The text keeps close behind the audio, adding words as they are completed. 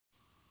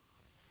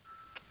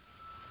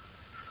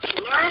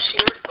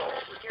sheer soul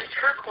with your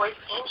turquoise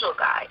angel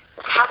guide,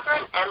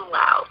 Catherine M.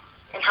 Lau,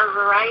 and her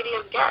variety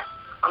of guests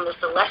on the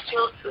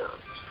Celestial Spoon,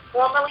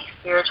 formerly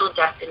Spiritual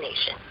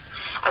Destination.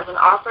 As an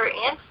author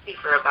and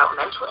speaker about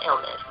mental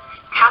illness,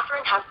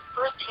 Catherine has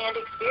first-hand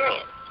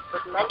experience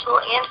with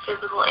mental and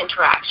physical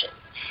interactions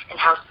and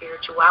how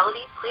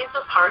spirituality plays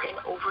a part in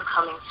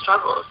overcoming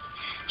struggles.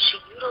 She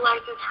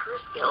utilizes her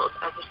skills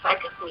as a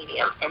psychic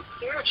medium and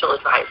spiritual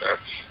advisor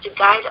to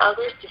guide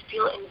others to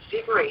feel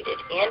invigorated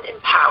and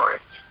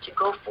empowered to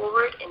go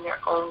forward in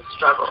their own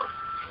struggles.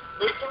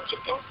 Listen to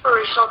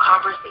inspirational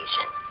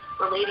conversations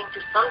relating to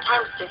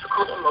sometimes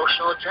difficult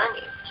emotional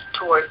journeys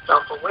towards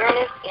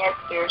self-awareness and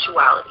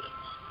spirituality.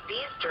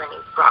 These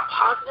journeys brought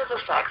positive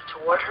effects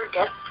toward her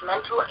guests'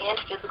 mental and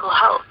physical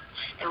health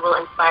and will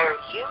inspire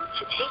you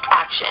to take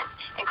action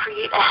and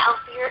create a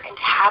healthier and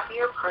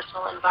happier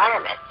personal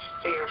environment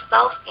for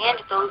yourself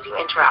and those you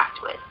interact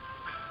with.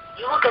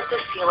 You will get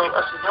the feeling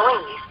of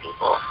knowing these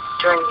people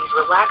during these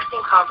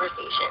relaxing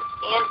conversations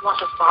and want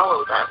to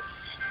follow them.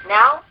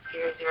 Now,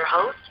 here's your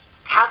host,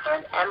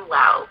 Catherine M.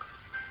 Lau.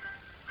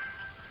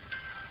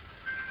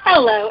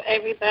 Hello,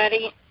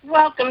 everybody.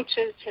 Welcome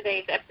to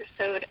today's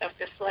episode of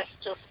The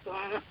Celestial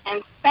Spoon,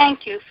 and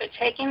thank you for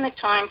taking the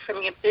time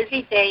from your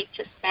busy day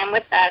to spend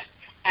with us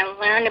and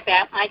learn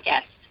about my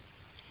guests.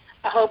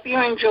 I hope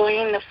you're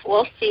enjoying the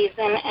fall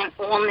season and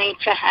all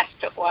nature has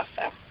to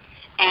offer.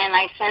 And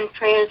I send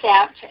prayers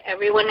out to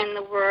everyone in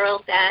the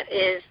world that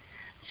is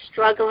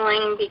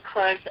struggling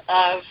because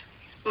of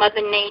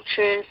Mother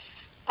Nature's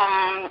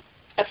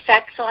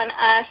effects on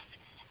us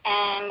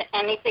and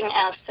anything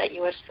else that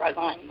you are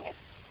struggling with.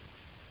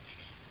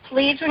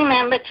 Please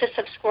remember to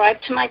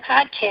subscribe to my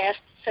podcast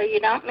so you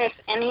don't miss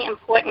any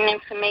important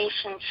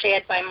information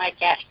shared by my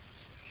guests.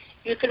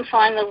 You can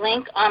find the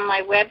link on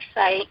my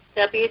website,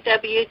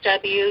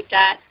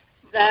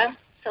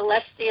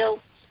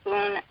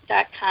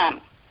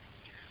 www.thecelestialspoon.com.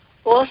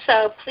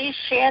 Also, please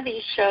share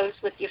these shows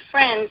with your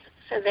friends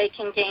so they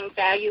can gain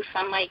value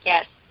from my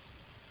guests.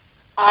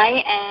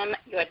 I am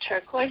your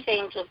turquoise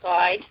angel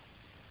guide,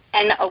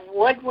 an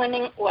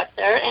award-winning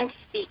author and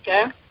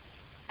speaker,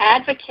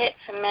 advocate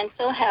for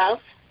mental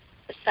health,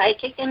 a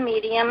psychic and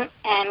medium,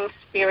 and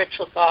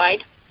spiritual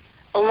guide,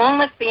 along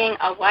with being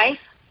a wife,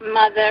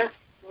 mother,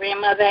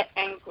 grandmother,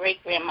 and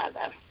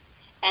great-grandmother.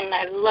 And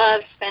I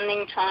love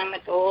spending time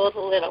with all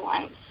the little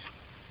ones.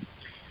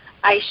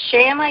 I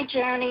share my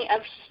journey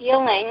of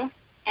healing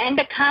and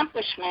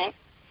accomplishment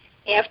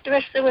after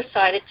a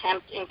suicide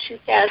attempt in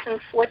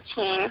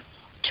 2014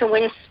 to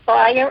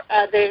inspire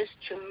others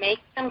to make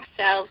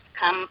themselves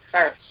come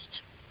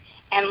first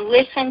and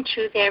listen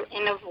to their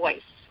inner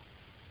voice.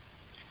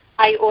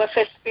 I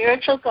offer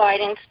spiritual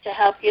guidance to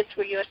help you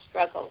through your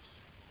struggles.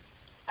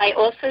 I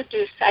also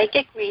do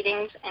psychic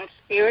readings and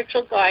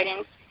spiritual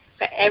guidance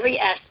for every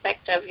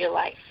aspect of your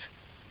life.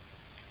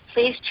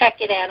 Please check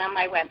it out on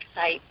my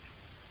website.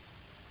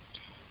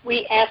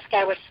 We ask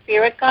our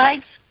spirit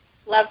guides,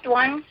 loved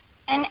ones,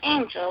 and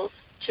angels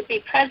to be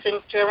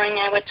present during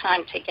our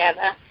time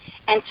together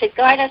and to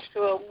guide us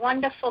through a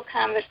wonderful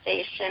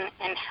conversation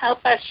and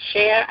help us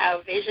share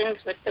our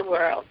visions with the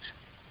world.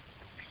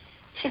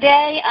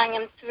 Today, I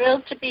am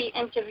thrilled to be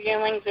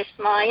interviewing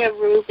Vismaya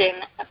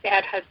Rubin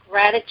about her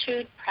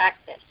gratitude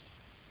practice.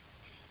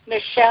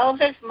 Michelle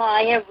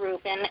Vismaya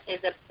Rubin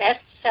is a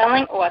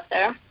best-selling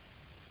author,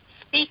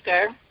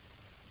 speaker,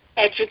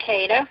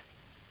 educator,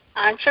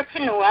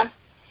 entrepreneur,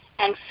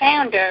 and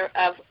founder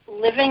of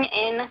Living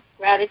in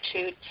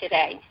Gratitude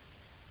Today.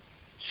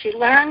 She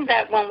learned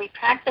that when we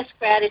practice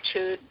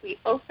gratitude, we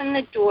open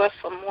the door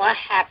for more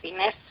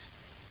happiness,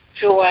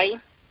 joy,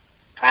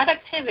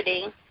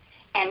 productivity,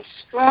 and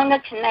stronger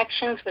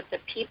connections with the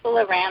people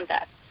around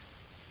us.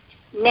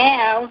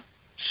 Now,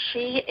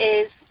 she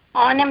is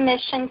on a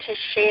mission to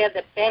share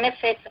the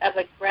benefits of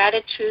a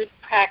gratitude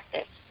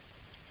practice,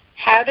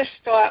 how to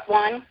start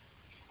one,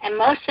 and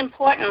most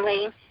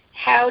importantly,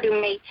 how to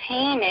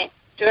maintain it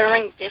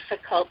during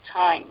difficult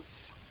times.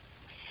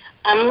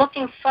 I'm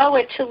looking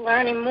forward to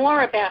learning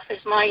more about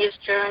Vismaya's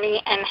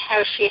journey and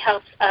how she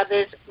helps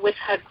others with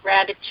her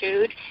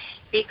gratitude,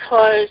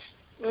 because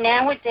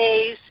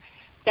nowadays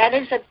that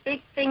is a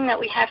big thing that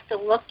we have to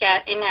look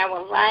at in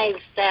our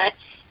lives, that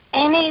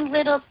any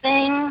little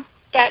thing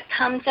that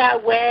comes our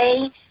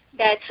way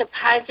that's a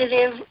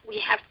positive, we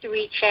have to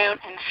reach out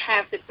and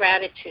have the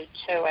gratitude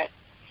to it.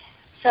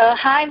 So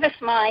hi,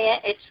 Vismaya.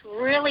 It's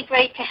really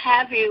great to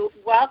have you.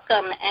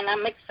 Welcome, and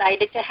I'm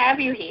excited to have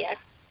you here.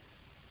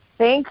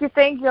 Thank you.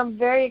 I'm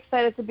very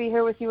excited to be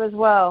here with you as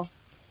well.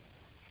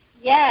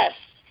 Yes,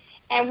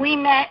 and we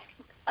met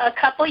a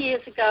couple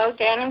years ago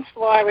down in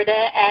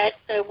Florida at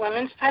the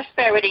Women's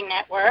Prosperity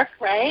Network,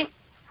 right?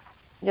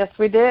 Yes,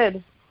 we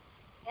did.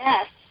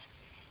 Yes,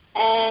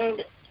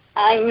 and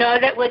I know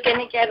that we're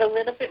going to get a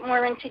little bit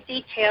more into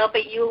detail,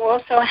 but you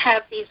also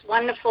have these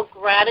wonderful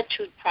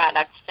gratitude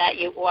products that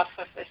you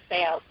offer for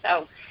sale.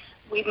 So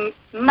we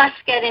must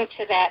get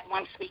into that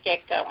once we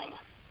get going.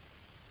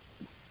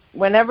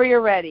 Whenever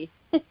you're ready.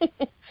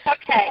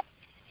 Okay.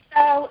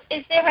 So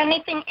is there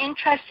anything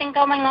interesting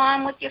going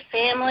on with your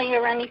family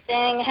or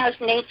anything? How's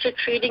nature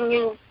treating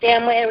you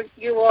down where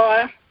you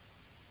are?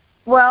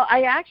 Well,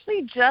 I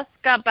actually just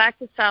got back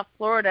to South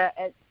Florida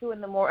at 2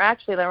 in the morning,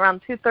 actually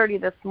around 2:30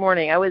 this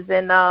morning. I was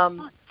in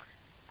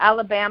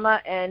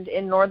Alabama and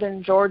in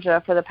northern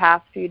Georgia for the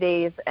past few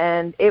days,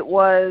 and it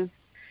was,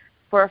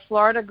 for a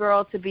Florida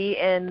girl to be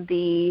in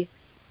the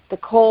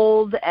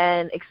cold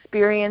and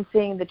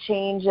experiencing the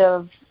change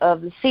of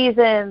the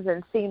seasons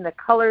and seeing the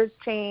colors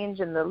change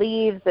and the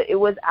leaves, it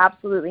was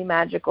absolutely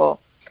magical.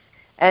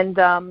 And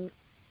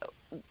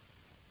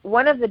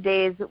one of the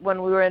days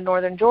when we were in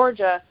northern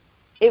Georgia,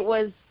 it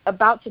was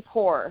about to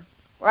pour,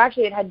 or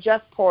actually it had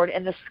just poured,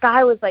 and the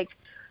sky was like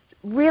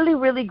really,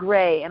 really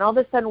gray. And all of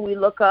a sudden we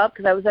look up,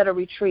 because I was at a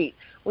retreat.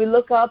 We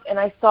look up, and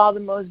I saw the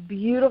most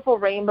beautiful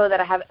rainbow that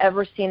I have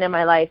ever seen in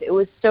my life. It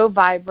was so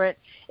vibrant.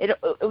 It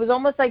was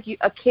almost like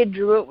a kid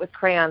drew it with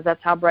crayons.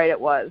 That's how bright it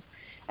was.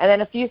 And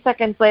then a few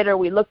seconds later,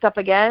 we looked up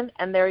again,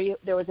 and there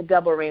was a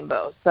double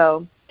rainbow.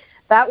 So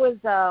that was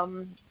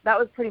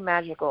pretty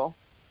magical.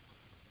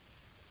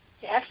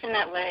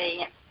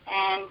 Definitely.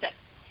 And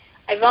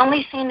I've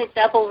only seen a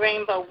double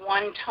rainbow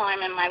one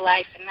time in my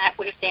life, and that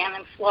was down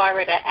in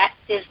Florida at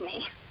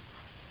Disney.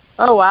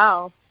 Oh,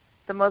 wow.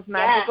 The most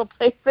magical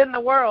place in the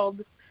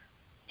world.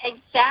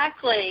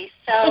 Exactly.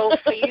 So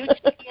for you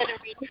to be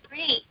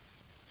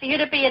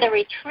at a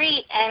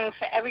retreat, and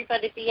for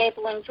everybody to be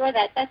able to enjoy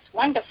that, that's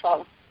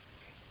wonderful.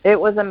 It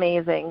was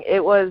amazing.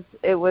 It was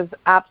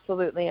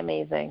absolutely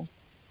amazing.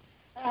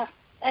 Oh,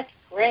 that's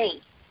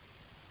great.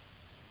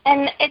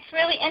 And it's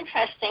really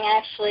interesting,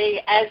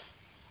 actually, as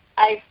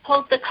I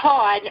pulled the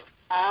card.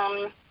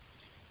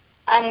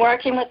 I'm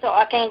working with the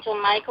Archangel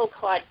Michael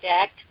card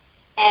deck,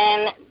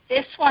 and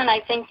this one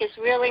I think is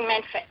really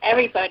meant for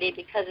everybody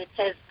because it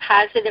says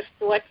positive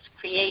thoughts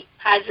create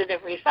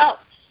positive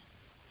results.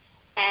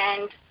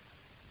 And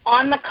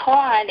on the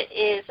card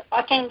is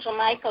Archangel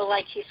Michael,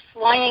 like he's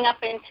flying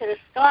up into the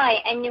sky,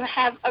 and you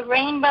have a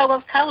rainbow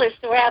of colors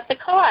throughout the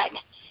card.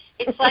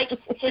 It's like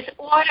his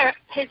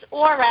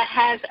aura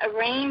has a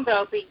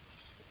rainbow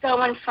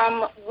going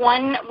from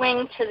one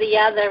wing to the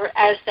other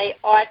as they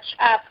arch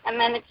up, and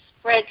then it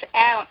spreads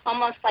out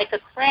almost like a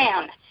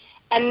crown.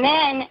 And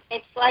then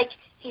it's like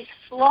he's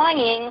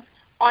flying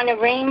on a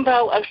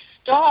rainbow of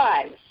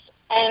stars.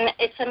 And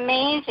it's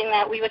amazing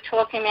that we were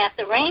talking about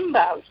the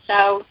rainbow.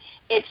 So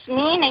it's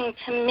meaning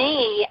to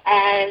me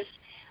as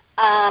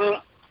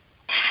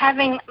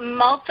having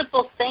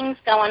multiple things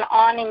going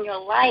on in your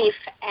life,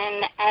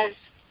 and as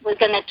we're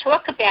going to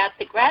talk about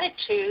the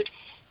gratitude,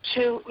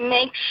 to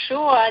make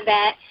sure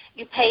that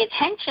you pay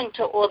attention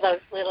to all those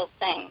little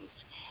things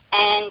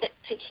and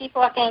to keep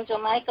Archangel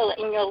Michael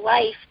in your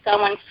life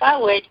going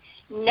forward,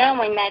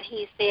 knowing that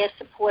he's there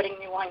supporting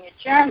you on your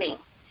journey.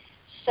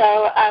 So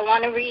I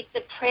want to read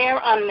the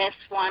prayer on this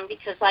one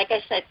because, like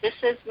I said, this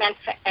is meant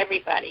for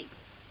everybody.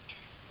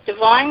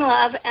 Divine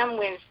love and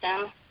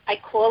wisdom, I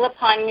call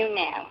upon you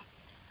now.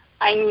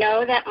 I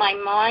know that my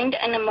mind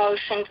and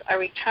emotions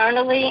are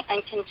eternally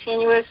and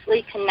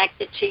continuously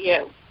connected to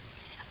you.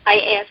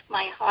 I ask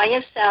my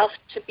higher self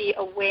to be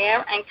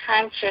aware and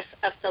conscious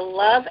of the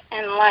love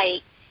and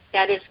light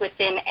that is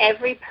within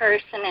every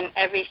person and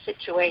every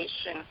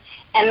situation.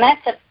 And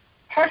that's a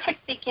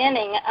perfect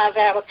beginning of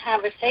our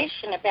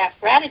conversation about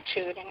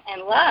gratitude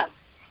and love.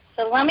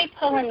 So let me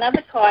pull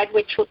another card,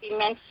 which will be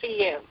meant for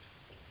you.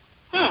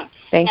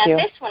 Thank you.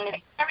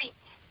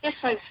 This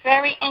one's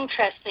very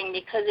interesting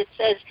because it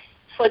says,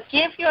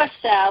 forgive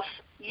yourself,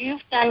 you've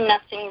done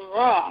nothing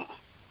wrong.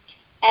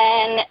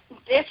 And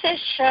this is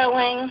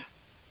showing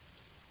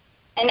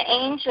an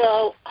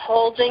angel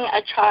holding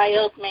a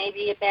child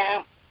maybe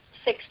about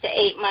 6 to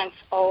 8 months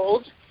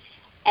old.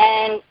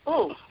 And,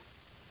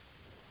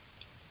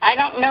 I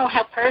don't know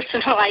how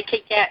personal I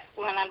could get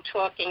when I'm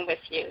talking with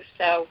you.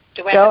 So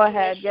do I go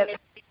ahead? Yep.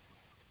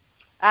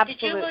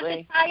 Absolutely. Did you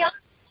lose a child?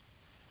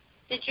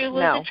 Did you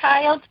lose No. a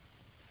child?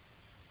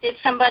 Did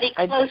somebody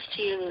close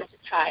to you lose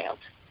a child?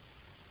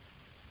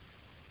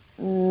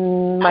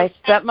 My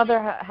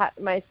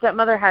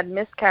stepmother had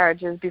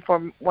miscarriages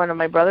before one of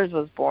my brothers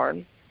was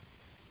born.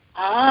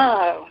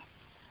 Oh,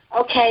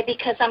 okay,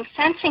 because I'm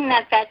sensing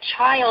that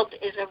child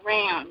is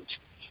around,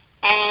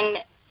 and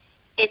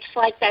it's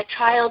like that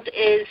child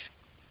is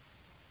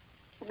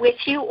with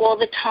you all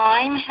the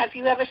time. Have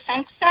you ever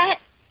sensed that?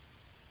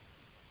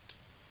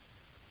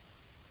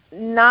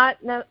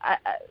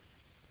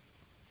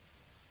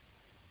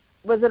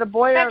 Was it a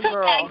boy or a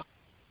girl? Okay.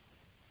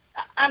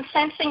 I'm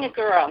sensing a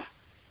girl.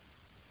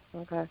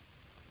 Okay.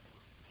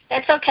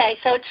 That's okay.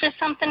 So it's just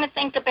something to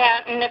think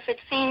about, and if it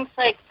seems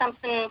like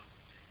something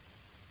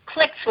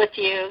clicks with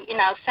you,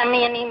 send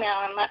me an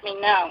email and let me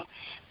know.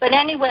 But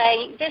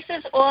anyway, this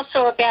is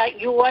also about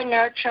your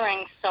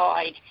nurturing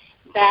side,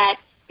 that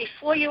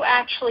before you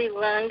actually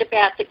learned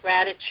about the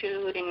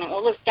gratitude and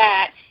all of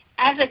that,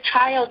 as a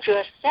child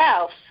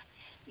yourself,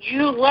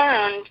 you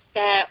learned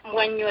that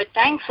when you're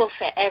thankful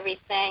for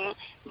everything,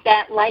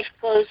 that life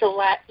goes a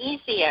lot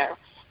easier.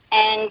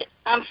 And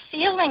I'm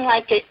feeling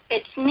like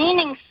it's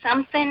meaning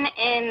something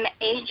in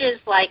ages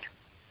like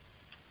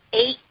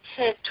 8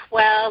 to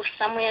 12,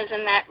 somewhere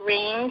in that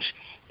range,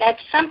 that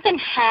something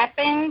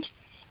happened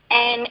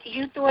and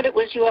you thought it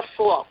was your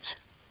fault.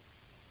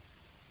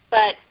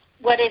 But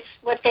what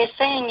they're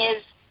saying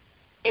is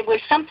it was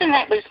something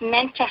that was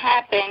meant to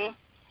happen,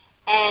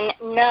 and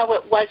no,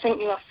 it wasn't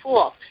your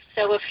fault.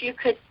 So if you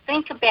could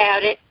think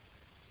about it,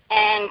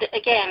 and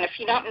again, if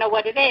you don't know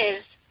what it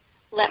is,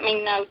 let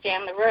me know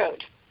down the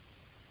road.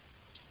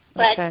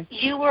 But okay.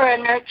 You were a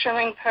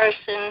nurturing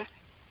person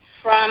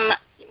from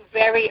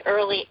very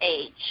early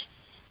age.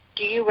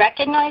 Do you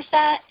recognize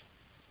that?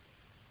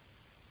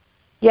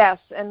 Yes,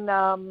 and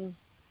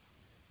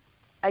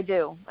I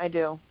do.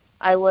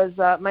 I was,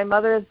 my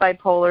mother is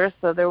bipolar,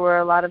 so there were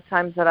a lot of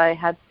times that I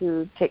had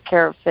to take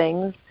care of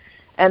things.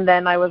 And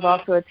then I was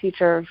also a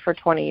teacher for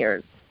 20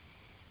 years.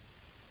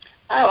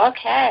 Oh,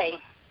 okay.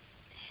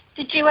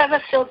 Did you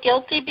ever feel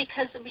guilty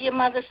because of your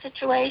mother's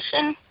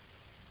situation?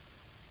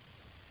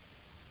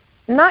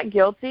 Not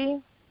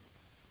guilty.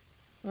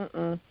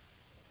 Mm-mm.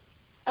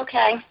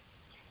 Okay.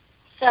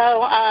 So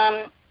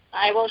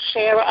I will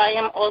share I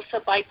am also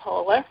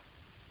bipolar.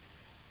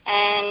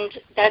 And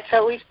that's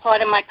always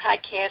part of my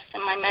podcast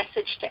and my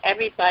message to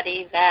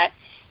everybody, that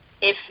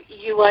if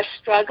you are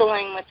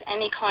struggling with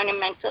any kind of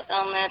mental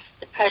illness,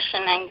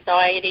 depression,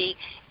 anxiety,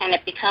 and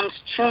it becomes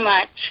too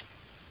much,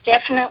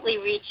 definitely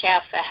reach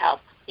out for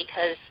help,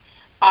 because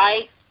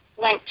I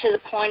went to the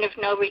point of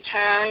no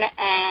return,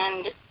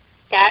 and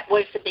that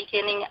was the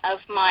beginning of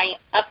my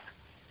up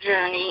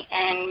journey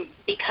and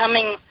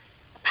becoming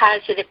a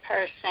positive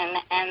person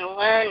and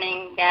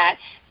learning that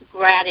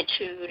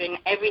gratitude and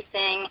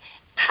everything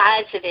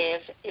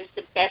positive is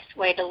the best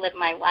way to live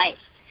my life.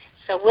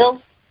 So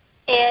we'll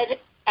add,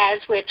 as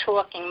we're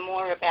talking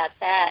more about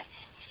that.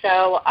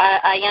 So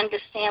I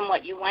understand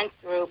what you went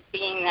through,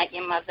 being that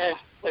your mother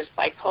was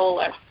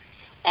bipolar.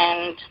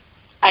 And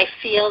I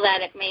feel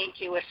that it made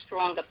you a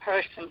stronger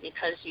person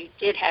because you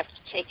did have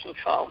to take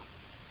control.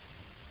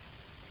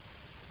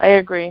 I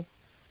agree.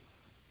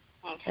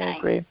 Okay. I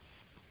agree.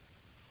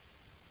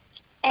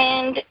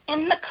 And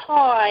in the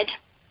card,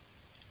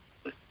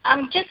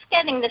 I'm just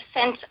getting the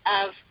sense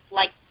of,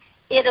 like,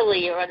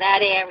 Italy or that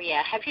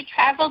area. Have you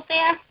traveled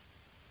there?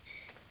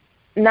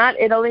 Not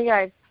Italy.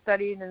 I've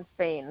studied in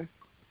Spain.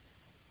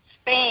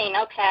 Spain,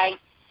 okay.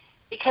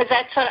 Because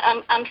that's what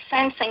I'm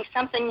sensing,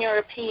 something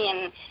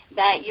European,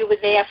 that you were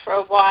there for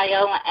a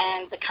while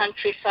and the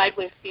countryside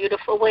was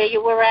beautiful where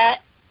you were at.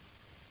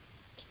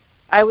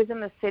 I was in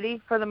the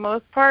city for the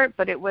most part,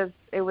 but it was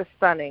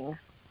stunning.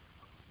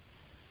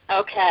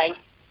 Okay.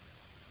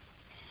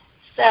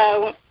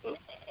 So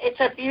it's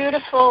a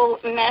beautiful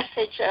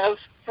message of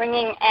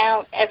bringing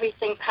out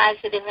everything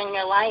positive in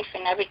your life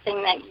and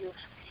everything that you've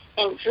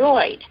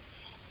enjoyed.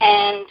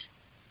 And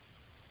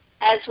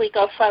as we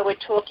go forward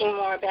talking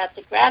more about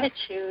the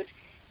gratitude,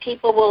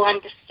 people will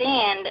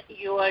understand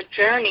your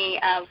journey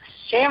of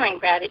sharing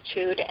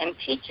gratitude and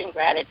teaching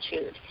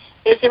gratitude.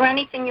 Is there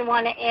anything you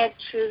want to add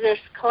to this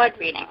card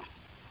reading?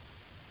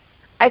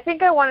 I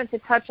think I wanted to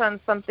touch on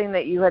something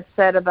that you had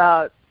said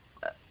about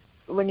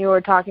when you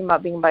were talking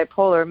about being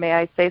bipolar. May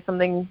I say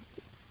something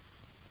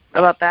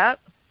about that?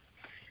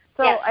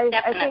 So yes,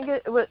 I think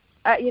it was,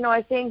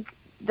 I think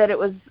that it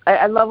was,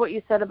 I love what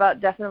you said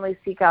about definitely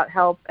seek out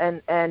help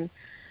and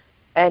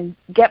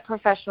get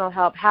professional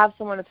help, have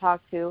someone to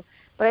talk to.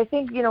 But I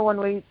think,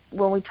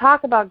 when we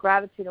talk about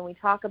gratitude and we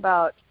talk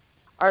about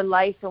our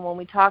life and when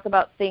we talk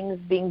about things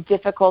being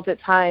difficult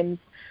at times,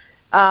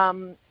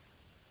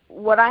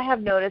 what I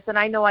have noticed, and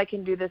I know I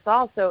can do this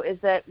also, is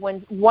that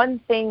when one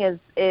thing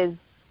is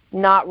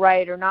not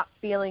right or not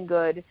feeling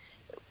good,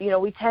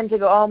 we tend to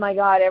go, oh my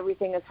God,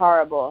 everything is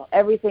horrible.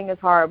 Everything is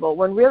horrible.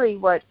 When really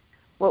what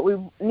we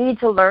need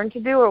to learn to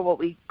do, or what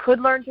we could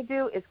learn to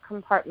do, is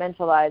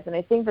compartmentalize. And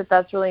I think that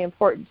that's really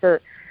important to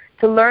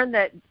learn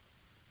that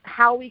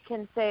how we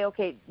can say,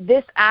 okay,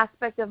 this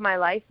aspect of my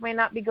life may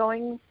not be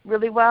going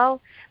really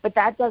well, but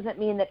that doesn't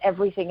mean that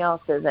everything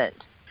else isn't.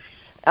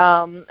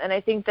 And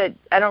I think that,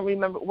 I don't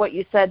remember what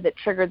you said that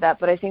triggered that,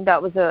 but I think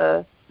that was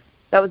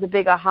a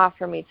big aha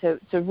for me to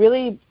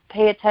really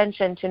pay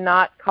attention to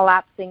not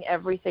collapsing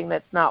everything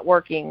that's not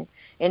working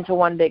into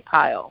one big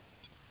pile.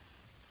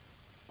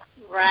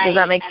 Right. Does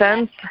that make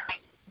sense?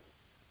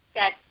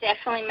 That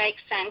definitely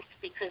makes sense,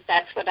 because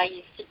that's what I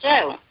used to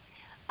do.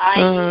 I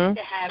used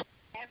to have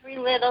every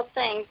little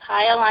thing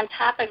pile on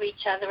top of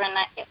each other, and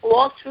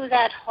all through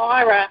that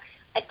horror,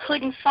 I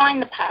couldn't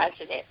find the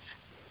positive.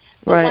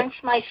 Right.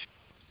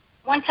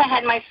 Once I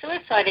had my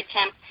suicide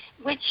attempt,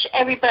 which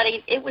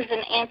it was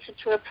an answer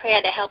to a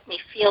prayer to help me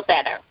feel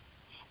better.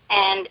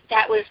 And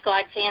that was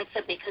God's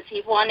answer, because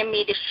he wanted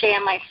me to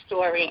share my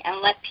story and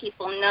let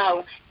people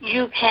know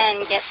you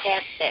can get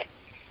past it.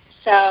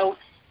 So,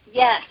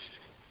 yes,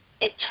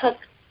 it took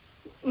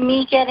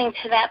me getting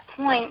to that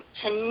point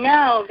to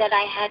know that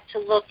I had to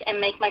look and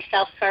make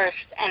myself first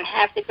and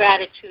have the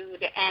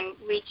gratitude and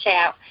reach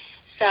out.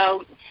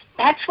 So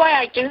that's why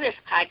I do this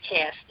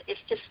podcast, is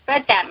to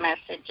spread that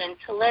message and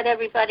to let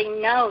everybody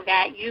know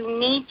that you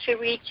need to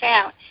reach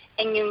out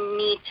and you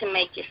need to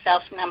make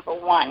yourself number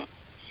one.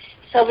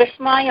 So,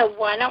 Vismaya,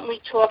 why don't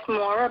we talk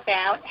more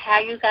about how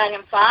you got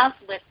involved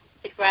with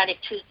the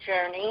gratitude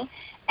journey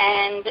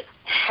and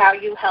how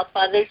you help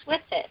others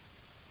with it?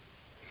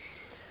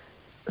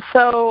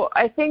 So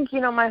I think,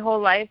 my whole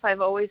life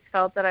I've always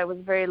felt that I was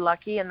very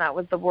lucky, and that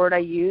was the word I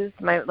used.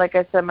 Like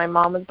I said, my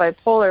mom was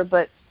bipolar,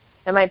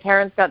 and my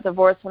parents got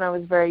divorced when I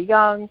was very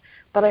young,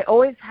 but I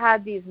always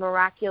had these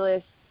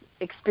miraculous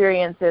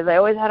experiences. I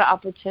always had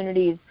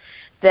opportunities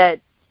that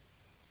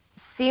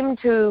seemed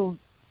to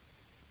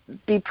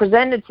be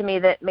presented to me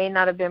that may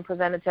not have been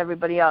presented to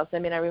everybody else. I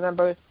mean, I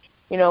remember,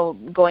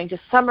 going to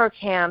summer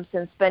camps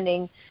and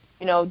spending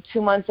 2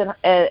 months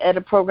at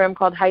a program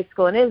called High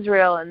School in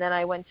Israel, and then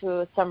I went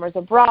to summers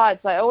abroad.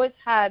 So I always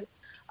had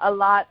a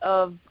lot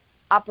of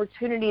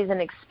opportunities and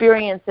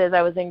experiences.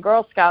 I was in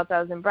Girl Scouts, I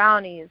was in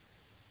Brownies,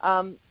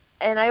 and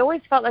I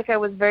always felt like I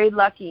was very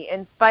lucky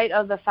in spite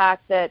of the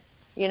fact that,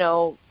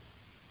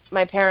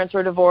 my parents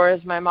were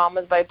divorced, my mom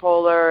was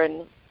bipolar,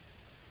 and,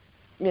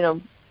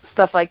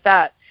 stuff like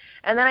that.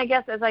 And then I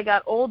guess as I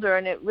got older,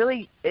 and it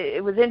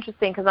was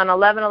interesting because on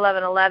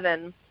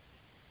 11/11/11,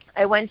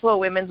 I went to a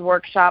women's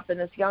workshop, and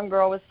this young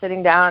girl was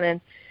sitting down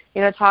and,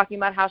 talking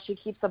about how she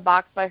keeps a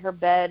box by her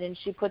bed, and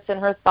she puts in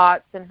her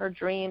thoughts and her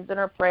dreams and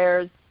her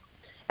prayers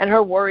and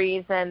her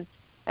worries. And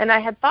I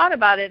had thought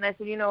about it, and I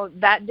said,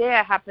 that day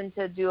I happened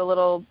to do a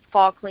little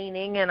fall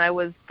cleaning, and I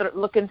was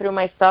looking through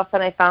my stuff,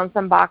 and I found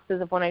some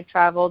boxes of when I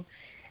traveled.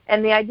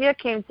 And the idea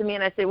came to me,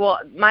 and I said, well,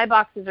 my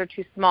boxes are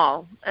too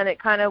small, and it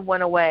kind of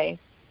went away.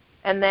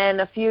 And then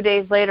a few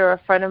days later, a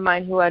friend of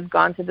mine who had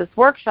gone to this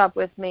workshop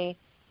with me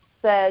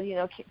said,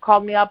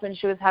 called me up, and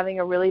she was having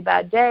a really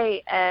bad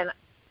day, and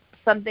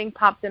something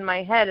popped in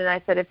my head, and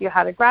I said, if you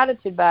had a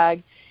gratitude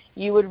bag,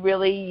 you would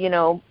really,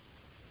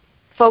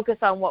 focus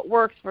on what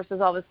works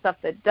versus all the stuff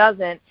that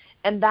doesn't.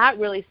 And that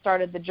really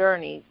started the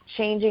journey,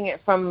 changing it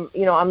from,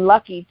 I'm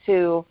lucky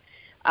to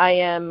I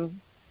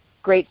am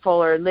grateful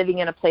or living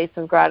in a place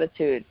of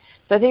gratitude.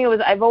 So I think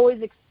I've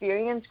always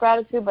experienced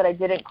gratitude, but I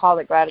didn't call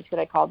it gratitude,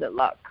 I called it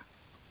luck.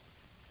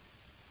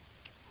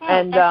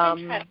 And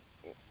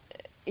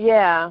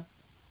yeah.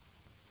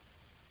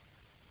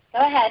 Go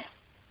ahead.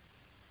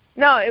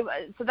 No,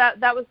 so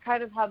that was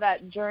kind of how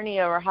that journey,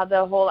 or how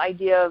the whole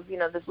idea of,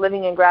 this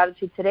living in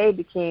gratitude today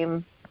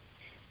came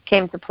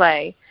to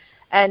play.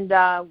 And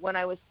when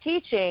I was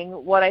teaching,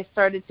 what I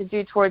started to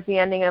do towards the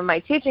ending of my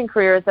teaching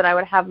career is that I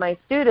would have my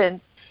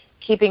students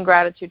keeping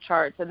gratitude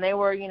charts. And they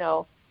were,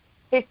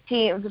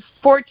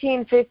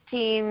 14,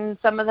 15,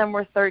 some of them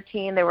were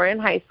 13, they were in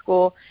high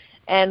school.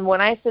 And when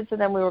I said to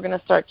them we were going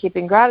to start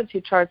keeping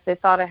gratitude charts, they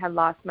thought I had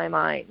lost my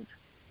mind.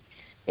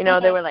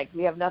 They were like,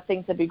 we have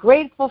nothing to be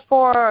grateful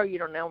for, or you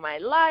don't know my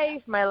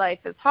life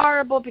is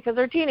horrible, because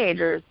they're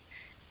teenagers.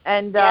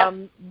 And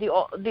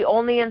the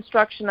only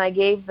instruction I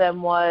gave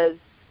them was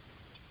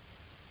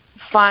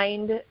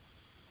I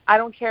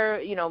don't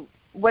care,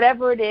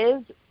 whatever it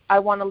is, I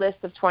want a list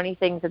of 20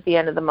 things at the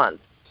end of the month.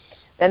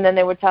 And then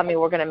they would tell me,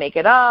 we're going to make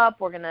it up,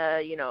 we're going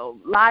to,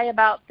 lie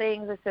about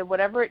things. I said,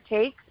 whatever it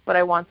takes, but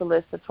I want the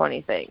list of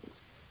 20 things.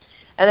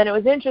 And then it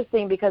was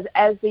interesting because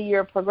as the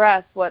year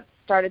progressed, what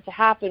started to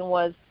happen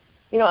was,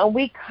 and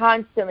we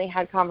constantly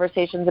had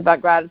conversations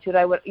about gratitude.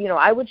 I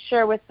would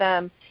share with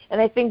them,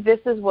 and I think this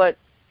is what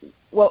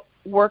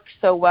works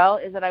so well,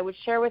 is that I would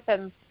share with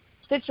them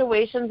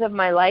situations of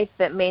my life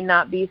that may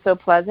not be so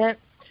pleasant,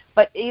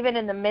 but even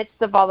in the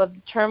midst of all of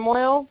the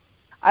turmoil,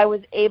 I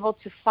was able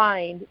to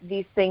find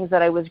these things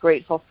that I was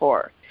grateful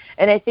for.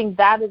 And I think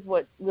that is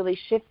what really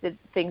shifted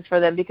things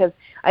for them, because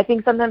I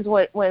think sometimes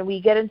when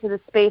we get into the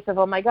space of,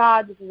 oh my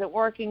God, this isn't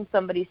working,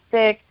 somebody's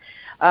sick,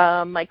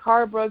 my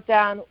car broke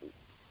down,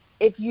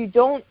 if you're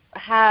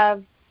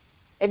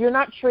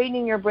not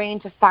training your brain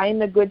to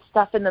find the good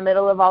stuff in the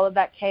middle of all of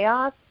that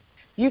chaos,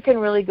 you can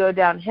really go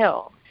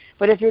downhill.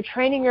 But if you're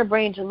training your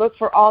brain to look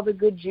for all the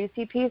good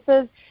juicy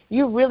pieces,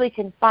 you really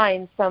can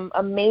find some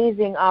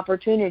amazing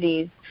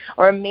opportunities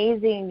or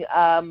amazing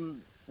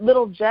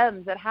little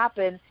gems that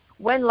happen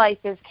when life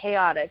is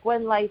chaotic,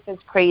 when life is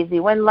crazy,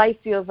 when life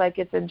feels like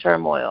it's in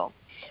turmoil.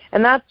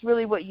 And that's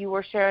really what you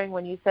were sharing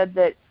when you said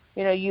that,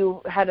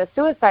 you had a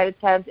suicide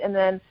attempt, and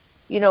then,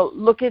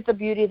 look at the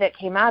beauty that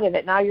came out of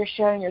it. Now you're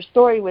sharing your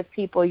story with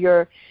people.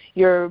 You're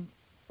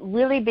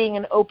really being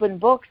an open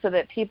book so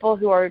that people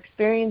who are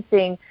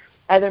experiencing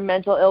either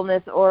mental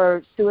illness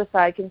or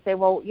suicide can say,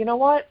 well, you know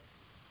what?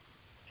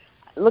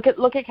 Look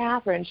at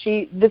Catherine.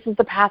 This is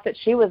the path that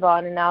she was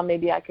on, and now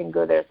maybe I can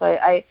go there. So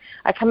I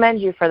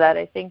commend you for that.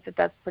 I think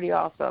that's pretty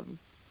awesome.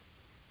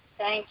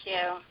 Thank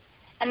you.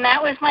 And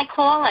that was my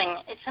calling.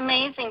 It's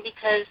amazing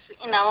because,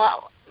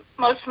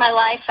 most of my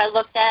life I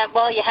looked at,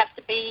 well, you have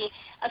to be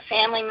a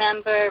family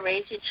member,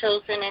 raise your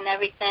children and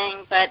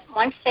everything. But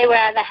once they were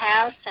out of the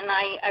house and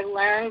I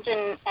learned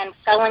and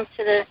fell into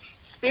the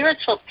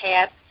spiritual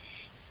path,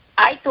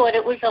 I thought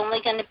it was only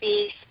going to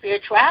be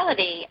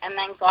spirituality. And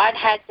then God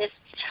had this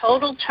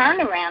total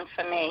turnaround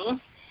for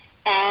me.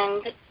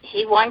 And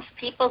he wants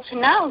people to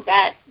know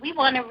that we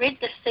want to rid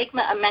the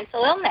stigma of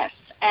mental illness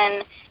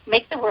and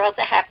make the world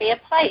a happier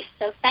place.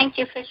 So thank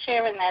you for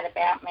sharing that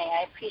about me.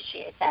 I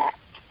appreciate that.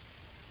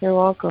 You're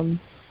welcome.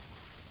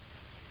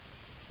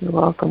 You're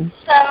welcome.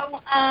 So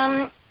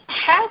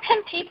how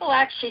can people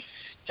actually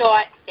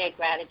start their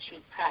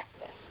gratitude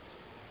practice?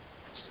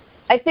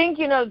 I think,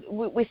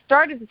 we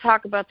started to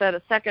talk about that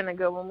a second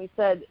ago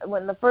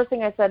when the first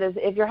thing I said is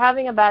if you're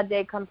having a bad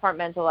day,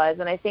 compartmentalize.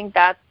 And I think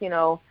that's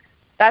the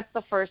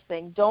first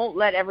thing. Don't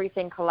let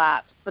everything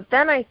collapse. But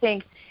then I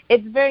think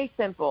it's very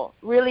simple.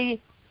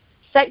 Really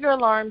set your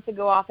alarm to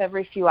go off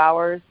every few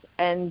hours.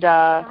 And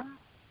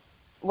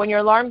when your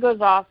alarm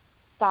goes off,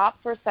 stop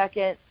for a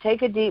second,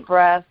 take a deep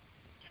breath,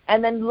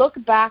 and then look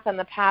back on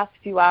the past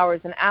few hours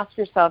and ask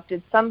yourself,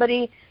 did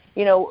somebody,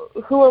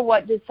 who or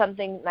what did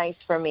something nice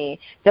for me?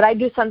 Did I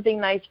do something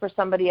nice for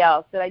somebody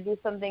else? Did I do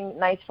something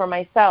nice for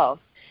myself?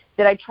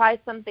 Did I try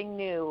something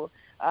new?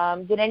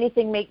 Did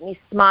anything make me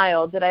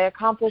smile? Did I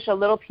accomplish a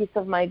little piece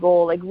of my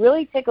goal? Like,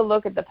 really take a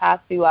look at the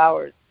past few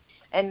hours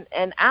and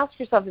ask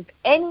yourself if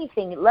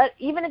anything,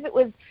 even if it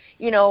was,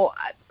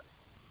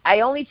 I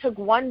only took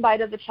one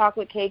bite of the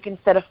chocolate cake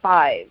instead of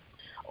 5,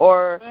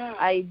 or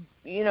I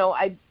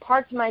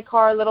parked my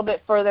car a little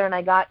bit further and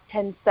I got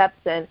 10 steps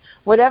in.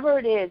 Whatever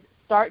it is,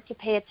 start to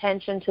pay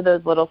attention to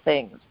those little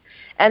things.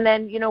 And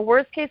then,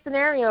 worst case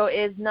scenario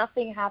is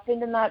nothing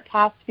happened in that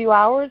past few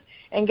hours,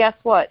 and guess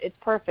what? It's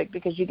perfect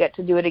because you get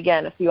to do it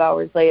again a few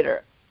hours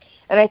later.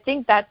 And I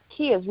think that's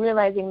key, is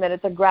realizing that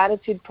it's a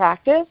gratitude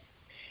practice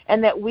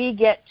and that we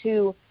get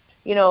to,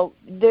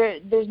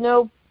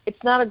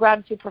 it's not a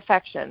gratitude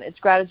perfection, it's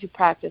gratitude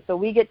practice. So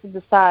we get to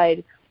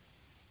decide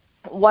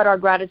what our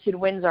gratitude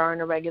wins are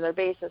on a regular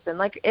basis. And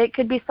it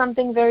could be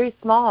something very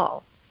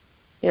small.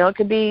 It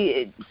could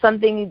be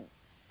something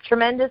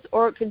tremendous,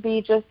 or it could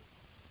be just,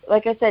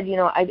 like I said,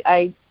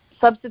 I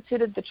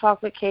substituted the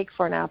chocolate cake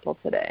for an apple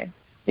today.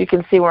 You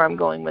can see where I'm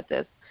going with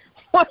this.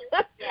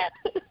 Yes.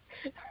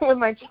 With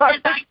my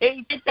chocolate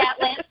cake.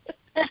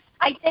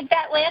 I did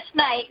that last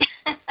night.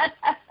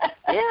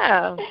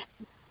 Yeah.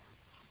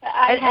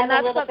 I had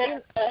a little bit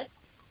of good.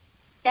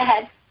 Go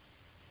ahead.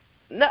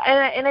 No,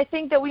 and I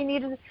think that we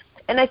need,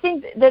 and I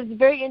think that's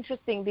very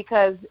interesting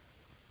because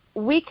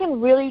we can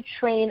really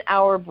train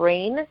our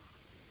brain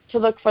to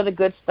look for the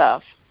good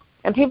stuff.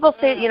 And people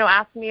say,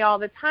 ask me all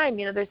the time,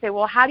 they say,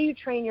 well, how do you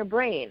train your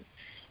brain?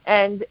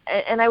 And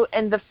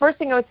the first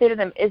thing I would say to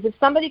them is, if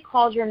somebody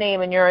calls your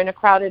name and you're in a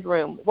crowded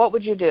room, what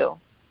would you do?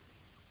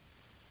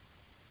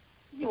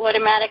 You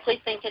automatically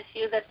think it's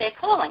you that they're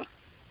calling.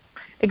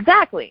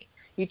 Exactly.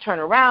 You turn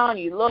around,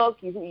 you look,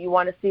 you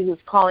want to see who's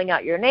calling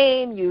out your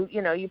name, you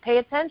pay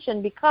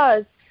attention,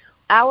 because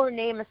our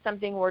name is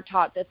something we're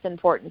taught that's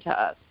important to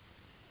us.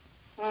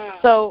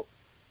 So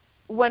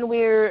when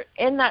we're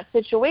in that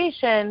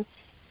situation,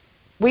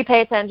 we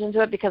pay attention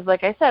to it because,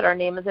 like I said, our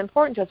name is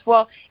important to us.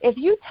 Well, if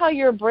you tell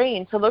your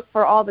brain to look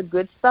for all the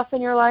good stuff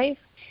in your life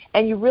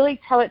and you really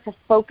tell it to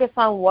focus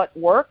on what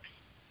works,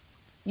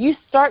 you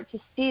start to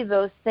see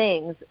those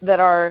things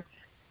that are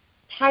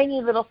tiny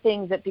little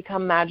things that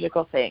become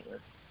magical things.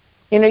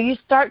 You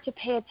start to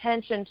pay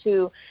attention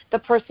to the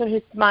person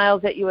who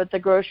smiles at you at the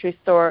grocery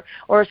store,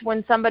 or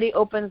when somebody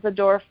opens the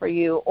door for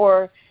you,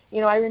 or,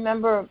 I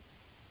remember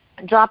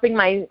dropping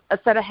a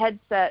set of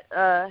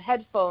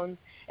headphones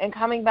and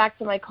coming back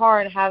to my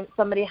car and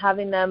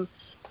having them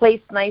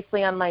placed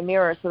nicely on my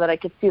mirror so that I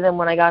could see them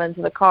when I got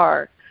into the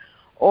car.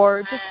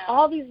 Or just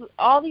all these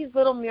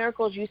little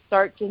miracles you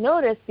start to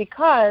notice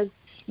because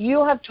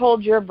you have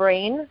told your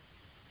brain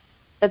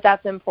that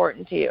that's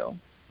important to you.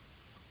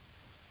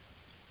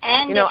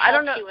 And I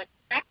don't know. You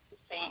attract the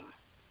same.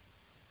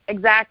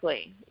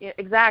 Exactly.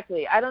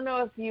 I don't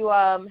know if you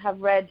have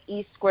read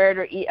E Squared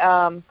or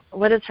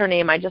what is her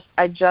name?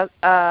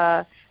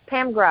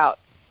 Pam Grout.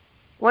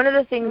 One of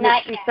the things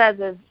that she says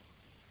is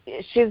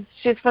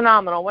she's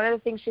phenomenal. One of the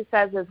things she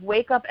says is,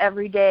 wake up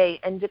every day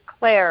and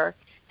declare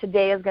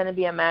today is going to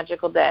be a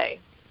magical day.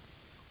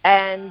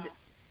 And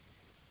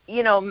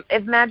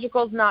if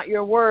magical is not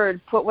your word,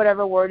 put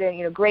whatever word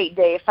in. Great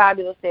day,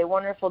 fabulous day,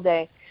 wonderful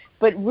day.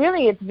 But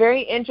really, it's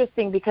very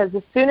interesting because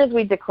as soon as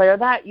we declare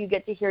that, you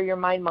get to hear your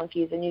mind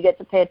monkeys and you get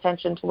to pay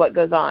attention to what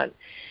goes on.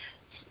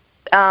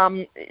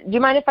 Do you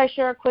mind if I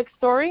share a quick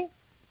story?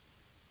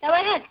 Go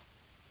ahead.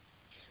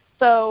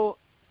 So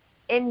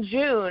in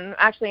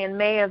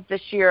May of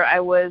this year, I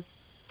was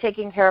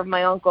taking care of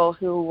my uncle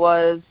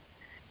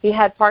he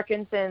had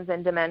Parkinson's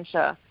and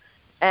dementia.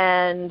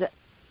 And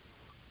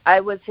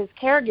I was his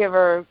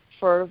caregiver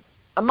for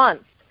a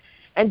month.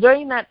 And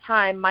during that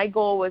time, my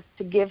goal was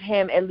to give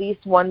him at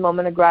least one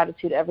moment of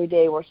gratitude every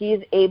day where he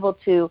is able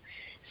to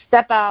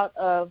step out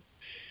of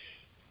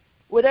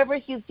whatever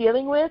he's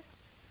dealing with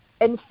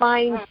and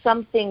find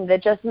something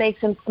that just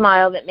makes him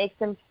smile, that makes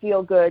him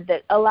feel good,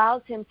 that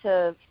allows him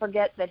to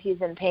forget that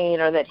he's in pain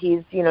or that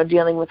he's,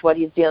 dealing with what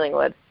he's dealing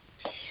with.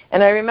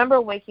 And I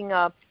remember waking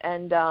up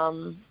and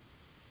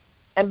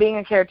being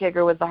a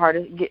caregiver was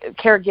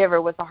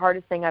the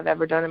hardest thing I've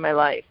ever done in my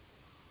life.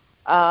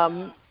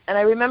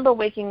 I remember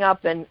waking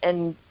up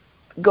and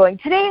going,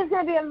 today is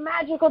going to be a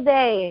magical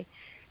day.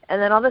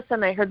 And then all of a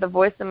sudden I heard the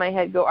voice in my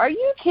head go, are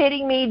you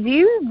kidding me? Do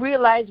you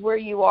realize where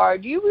you are?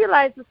 Do you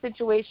realize the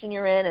situation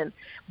you're in? And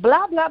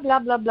blah, blah, blah,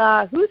 blah,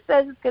 blah. Who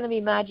says it's going to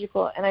be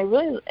magical? And I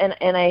really, and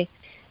I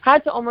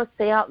had to almost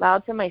say out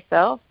loud to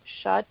myself,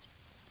 shut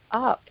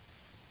up.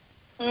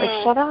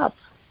 Like, shut up.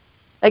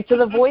 Like, to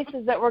the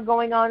voices that were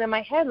going on in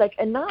my head, like,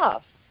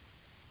 enough.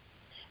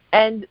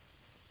 And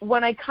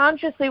when I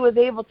consciously was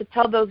able to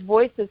tell those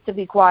voices to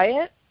be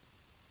quiet,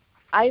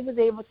 I was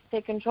able to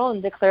take control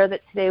and declare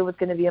that today was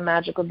going to be a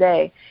magical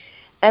day.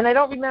 And I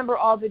don't remember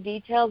all the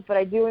details, but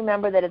I do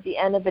remember that at the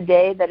end of the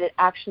day that it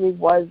actually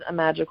was a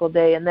magical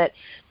day and that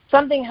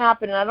something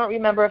happened. And I don't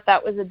remember if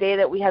that was the day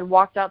that we had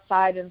walked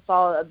outside and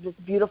saw this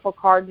beautiful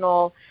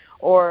cardinal,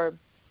 or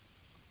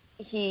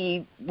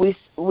we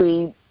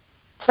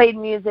played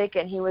music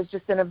and he was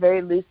just in a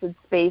very lucid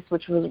space,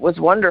 which was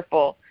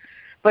wonderful.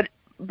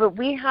 But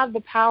we have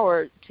the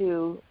power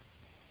to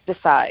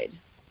decide.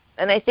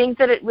 And I think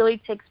that it really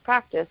takes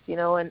practice,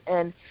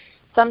 and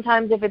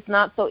sometimes if it's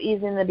not so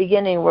easy in the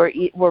beginning,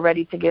 we're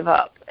ready to give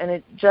up. And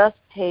it just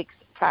takes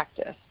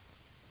practice.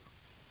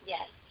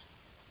 Yes.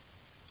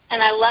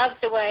 And I love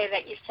the way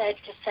that you said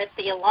to set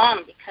the alarm,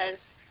 because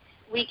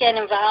we get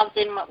involved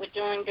in what we're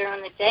doing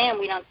during the day and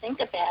we don't think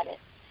about it.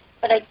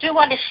 But I do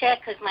want to share,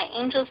 because my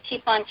angels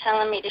keep on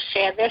telling me to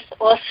share this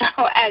also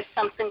as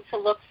something to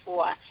look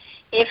for.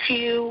 If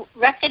you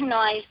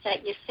recognize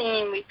that you're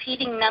seeing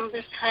repeating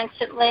numbers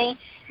constantly,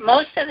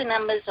 most of the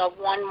numbers are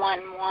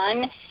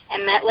 111,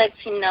 and that lets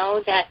you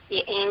know that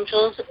the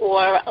angels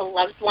or a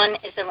loved one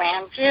is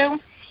around you.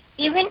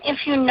 Even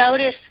if you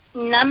notice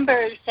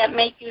numbers that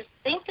make you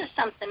think of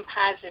something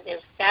positive,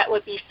 that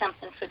would be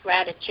something for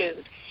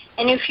gratitude.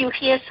 And if you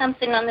hear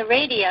something on the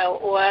radio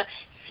or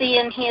see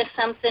and hear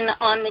something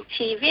on the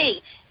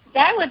TV,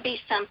 that would be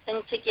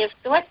something to give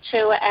thought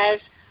to as,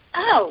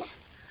 oh,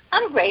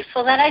 I'm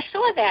grateful that I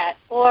saw that,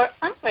 or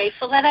I'm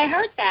grateful that I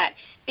heard that,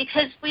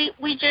 because we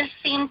just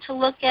seem to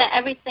look at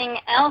everything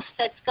else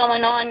that's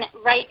going on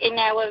right in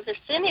our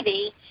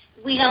vicinity.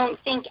 We don't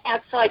think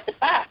outside the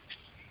box.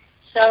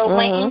 So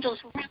my angels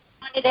really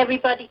wanted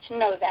everybody to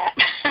know that.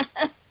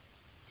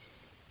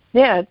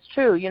 Yeah, it's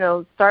true.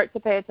 Start to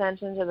pay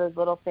attention to those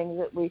little things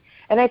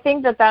and I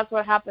think that that's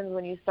what happens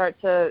when you start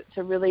to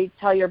really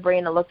tell your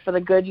brain to look for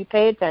the good. You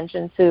pay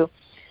attention to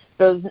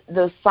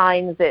those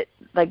signs that,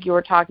 like you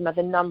were talking about,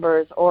 the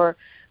numbers. Or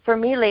for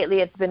me lately,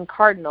 it's been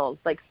cardinals,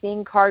 like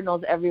seeing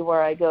cardinals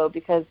everywhere I go,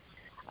 because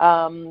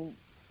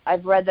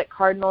I've read that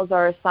cardinals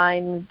are a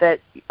sign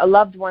that a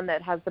loved one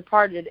that has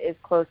departed is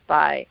close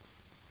by.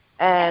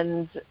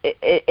 And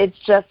it's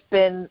just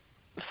been,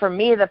 for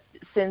me,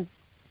 since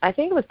I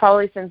think it was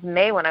probably since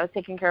May when I was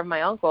taking care of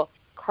my uncle,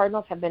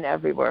 cardinals have been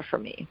everywhere for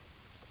me.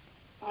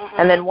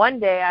 And then one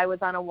day I was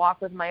on a walk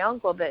with my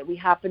uncle that he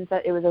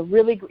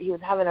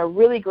was having a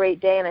really great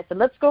day, and I said,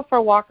 let's go for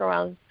a walk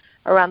around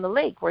the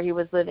lake where he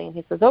was living. And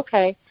he says,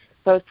 okay.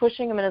 So I was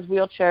pushing him in his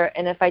wheelchair,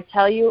 and if I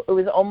tell you, it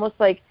was almost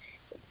like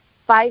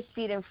 5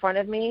 feet in front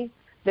of me,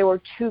 there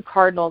were 2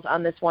 cardinals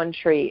on this one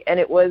tree, and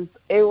it was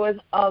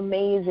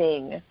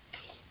amazing.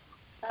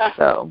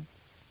 So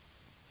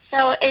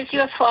is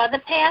your father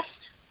passed?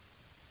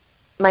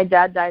 My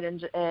dad died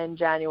in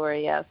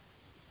January, yes.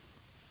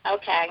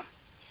 Okay.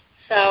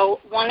 So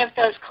one of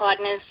those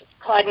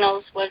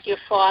cardinals was your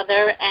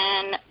father,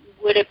 and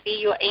would it be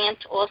your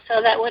aunt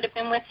also that would have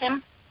been with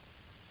him?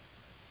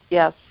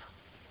 Yes.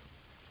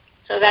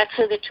 So that's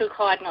who the 2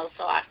 cardinals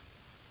are.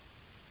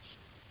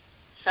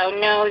 So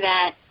know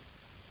that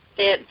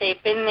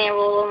they've been there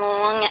all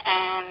along,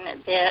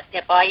 and they're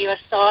by your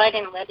side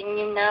and letting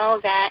you know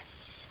that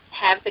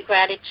have the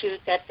gratitude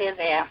that they're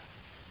there.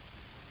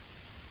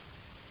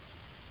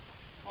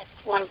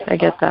 That's wonderful. I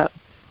get that.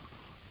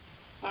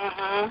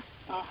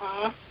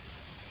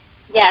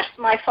 Yes,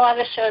 my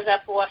father shows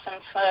up often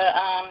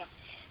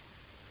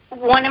for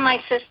one of my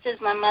sisters,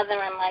 my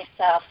mother, and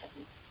myself.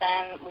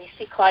 And we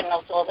see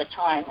cardinals all the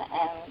time,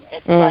 and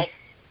it's like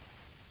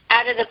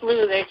out of the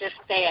blue, they're just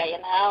there,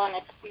 and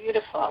it's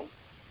beautiful.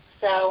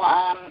 So,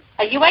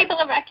 are you able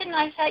to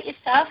recognize that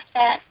yourself?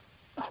 That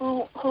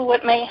who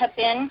it may have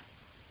been?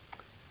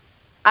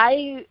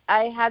 I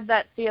had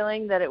that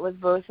feeling that it was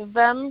both of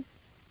them.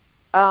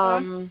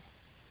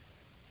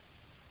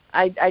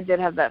 I did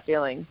have that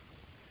feeling.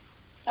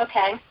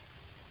 Okay.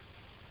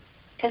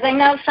 Because I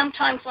know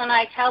sometimes when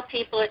I tell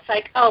people, it's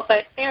like, oh,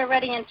 but they're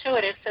already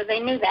intuitive, so they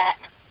knew that.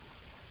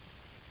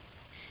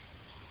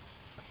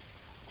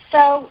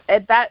 So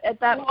at that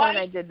point,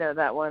 I did know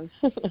that one.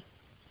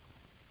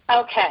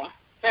 Okay,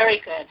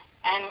 very good.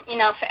 And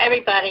for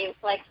everybody,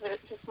 like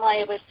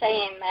Vismaya was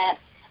saying, that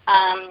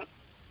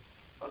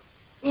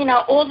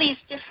all these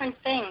different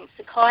things,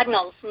 the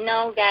cardinals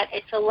know that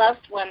it's a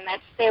loved one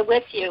that's there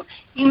with you.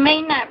 You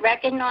may not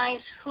recognize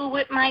who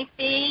it might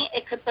be.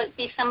 It could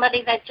be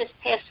somebody that just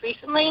passed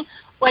recently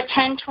or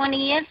 10, 20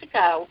 years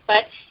ago.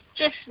 But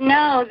just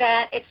know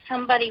that it's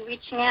somebody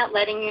reaching out,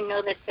 letting you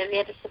know that they're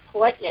there to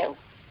support you.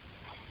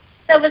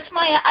 So,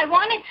 Vismaya, I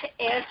wanted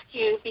to ask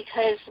you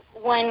because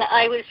when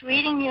I was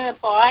reading your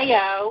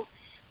bio,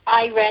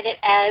 I read it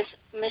as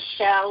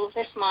Michelle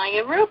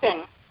Vismaya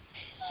Rubin.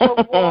 So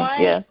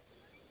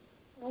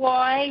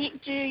why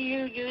do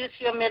you use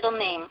your middle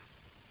name?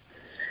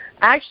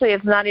 Actually,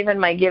 it's not even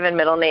my given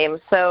middle name.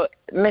 So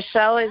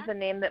Michelle is the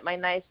name that my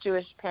nice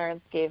Jewish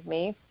parents gave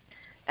me,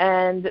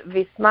 and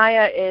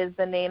Vismaya is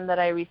the name that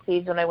I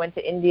received when I went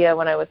to India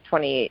when I was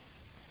 28.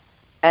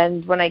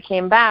 And when I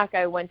came back,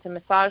 I went to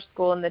massage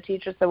school, and the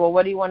teacher said, well,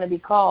 what do you want to be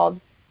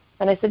called?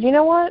 And I said, you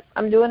know what?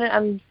 I'm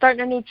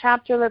starting a new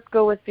chapter. Let's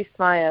go with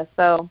Vismaya.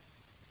 So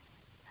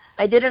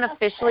I didn't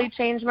officially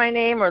change my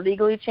name or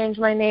legally change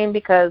my name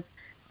because,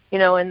 in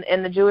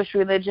the Jewish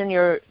religion,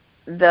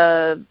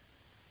 the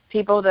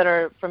people that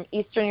are from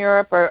Eastern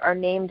Europe are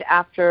named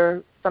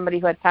after somebody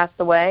who had passed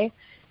away,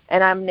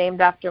 and I'm named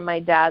after my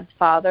dad's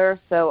father.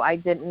 So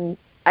I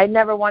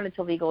never wanted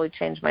to legally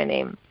change my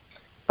name.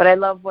 But I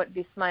love what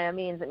Vismaya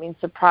means. It means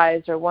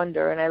surprise or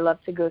wonder, and I love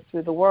to go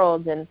through the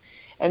world and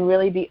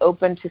really be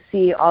open to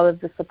see all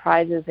of the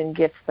surprises and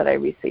gifts that I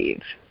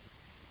receive.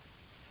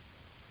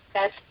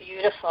 That's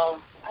beautiful.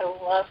 I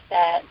love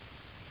that.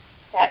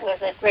 That was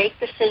a great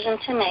decision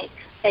to make.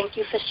 Thank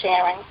you for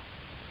sharing.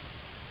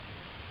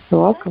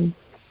 You're welcome.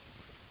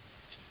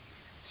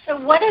 So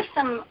what are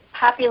some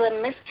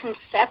popular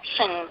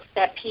misconceptions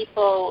that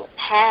people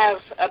have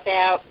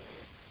about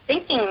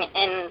thinking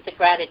in the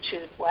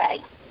gratitude way?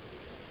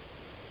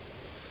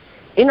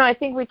 I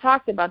think we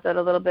talked about that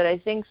a little bit. I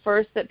think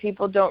first that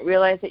people don't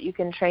realize that you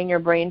can train your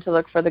brain to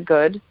look for the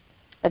good.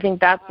 I think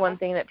that's one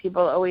thing that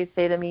people always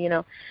say to me,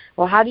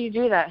 well, how do you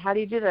do that? How do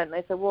you do that? And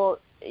I said, well,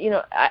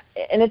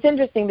 and it's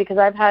interesting because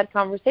I've had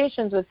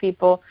conversations with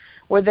people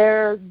where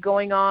they're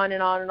going on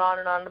and on and on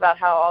and on about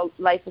how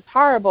life is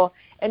horrible.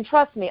 And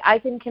trust me, I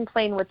can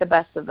complain with the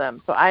best of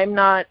them. So I'm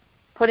not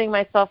putting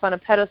myself on a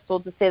pedestal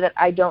to say that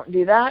I don't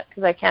do that,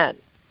 because I can.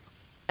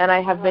 And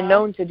I have been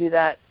known to do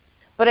that.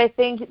 But I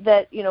think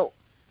that,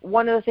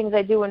 one of the things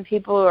I do when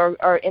people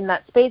are in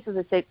that space is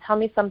I say, tell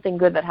me something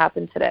good that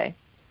happened today.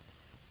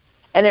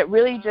 And it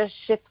really just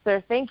shifts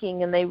their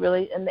thinking, and they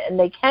really and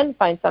they can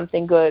find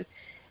something good.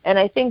 And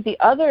I think the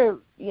other,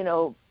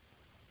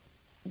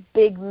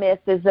 big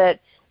myth is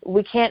that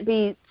we can't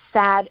be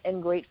sad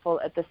and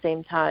grateful at the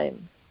same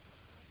time.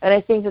 And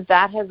I think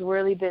that has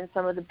really been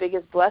some of the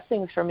biggest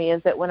blessings for me,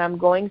 is that when I'm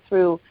going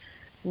through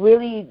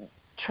really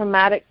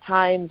traumatic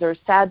times or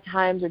sad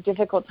times or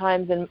difficult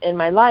times in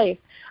my life,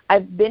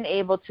 I've been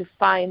able to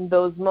find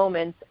those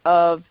moments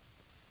of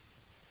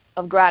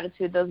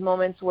gratitude, those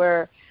moments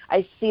where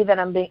I see that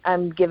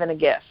I'm given a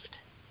gift.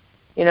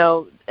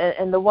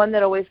 And the one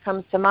that always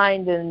comes to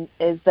mind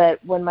is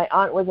that when my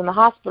aunt was in the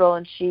hospital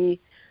and she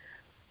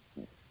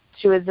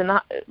was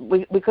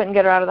we couldn't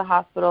get her out of the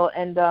hospital,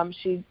 and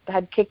she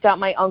had kicked out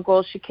my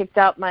uncle, she kicked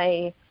out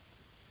my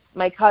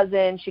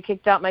cousin, she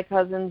kicked out my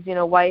cousin's,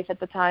 wife at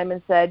the time,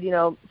 and said,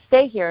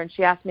 stay here. And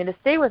she asked me to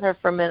stay with her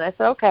for a minute. I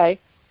said, okay.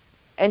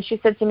 And she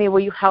said to me, will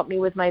you help me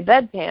with my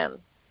bedpan?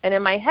 And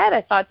in my head,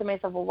 I thought to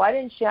myself, well, why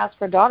didn't she ask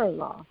her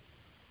daughter-in-law?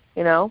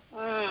 Yep.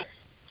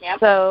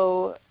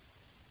 So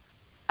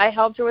I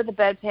helped her with the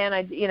bedpan.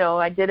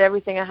 I did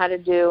everything I had to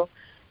do.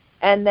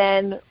 And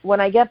then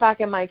when I get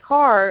back in my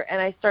car and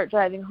I start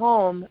driving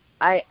home,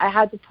 I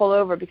had to pull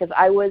over because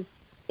I was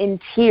in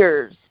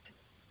tears.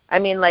 I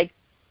mean, it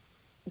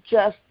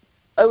was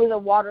a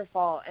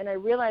waterfall. And I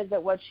realized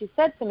that what she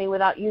said to me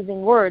without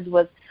using words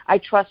was, I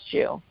trust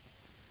you.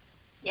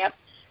 Yep.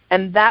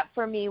 And that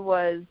for me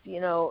was,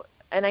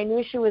 and I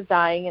knew she was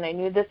dying, and I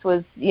knew this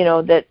was,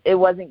 that it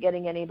wasn't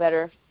getting any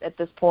better at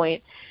this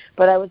point.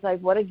 But I was like,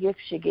 what a gift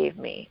she gave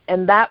me.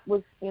 And that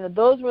was,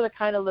 those were the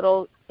kind of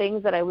little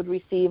things that I would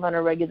receive on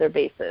a regular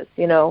basis,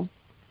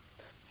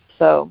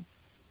 So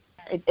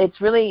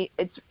it's really,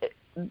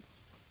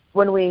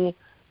 when we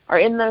are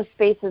in those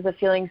spaces of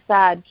feeling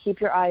sad, keep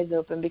your eyes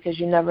open, because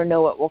you never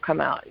know what will come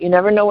out. You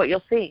never know what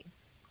you'll see.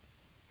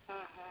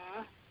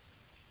 Mm-hmm.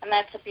 And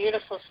that's a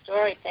beautiful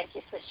story. Thank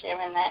you for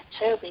sharing that,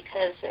 too,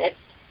 because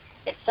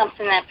it's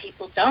something that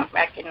people don't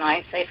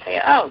recognize. They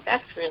say, oh,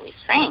 that's really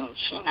strange,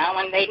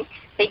 and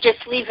they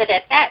just leave it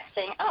at that,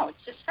 saying, oh,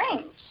 it's just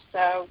strange.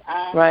 So,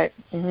 right.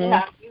 Mm-hmm.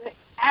 You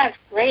have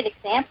great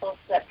examples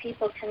that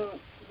people can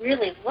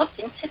really look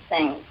into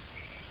things.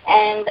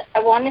 And I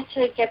wanted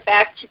to get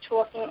back to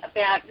talking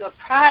about your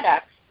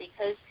products,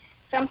 because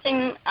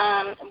something,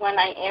 when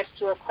I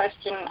asked you a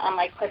question on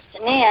my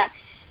questionnaire,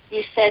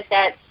 you said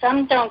that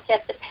some don't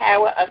get the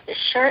power of the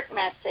shirt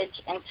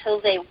message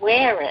until they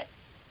wear it.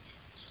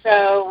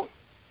 So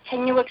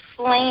can you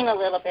explain a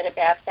little bit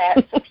about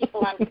that so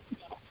people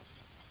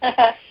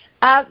understand?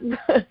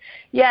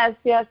 Yes.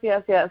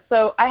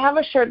 So I have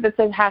a shirt that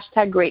says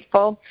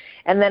 #grateful,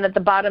 and then at the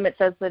bottom it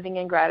says living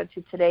in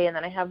gratitude today, and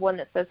then I have one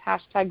that says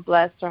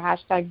 #blessed or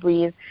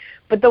 #breathe.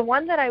 But the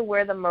one that I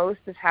wear the most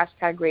is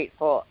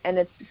 #grateful, and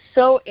it's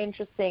so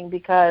interesting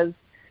because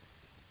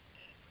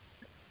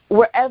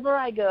wherever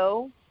I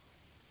go,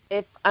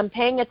 if I'm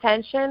paying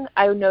attention,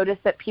 I notice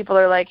that people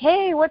are like,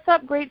 hey, what's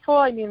up, grateful?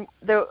 I mean,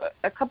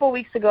 a couple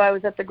weeks ago I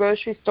was at the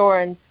grocery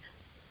store, and,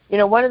 you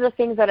know, one of the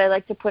things that I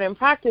like to put in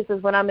practice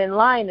is when I'm in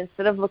line,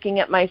 instead of looking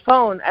at my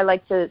phone, I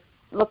like to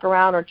look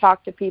around or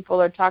talk to people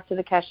or talk to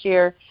the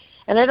cashier.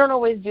 And I don't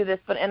always do this,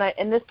 but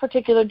in this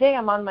particular day,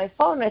 I'm on my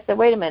phone, and I said,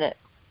 wait a minute,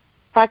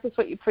 practice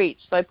what you preach.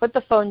 So I put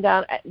the phone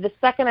down. The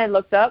second I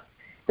looked up,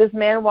 this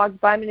man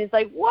walked by me, and he's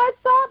like, what's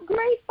up,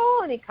 grateful?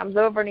 And he comes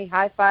over and he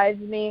high-fives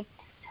me.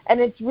 And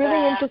it's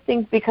really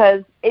interesting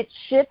because it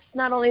shifts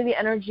not only the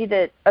energy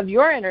of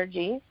your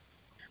energy,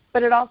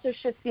 but it also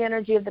shifts the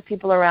energy of the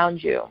people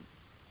around you.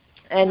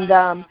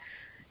 And,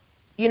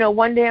 you know,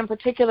 one day in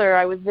particular,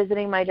 I was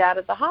visiting my dad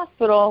at the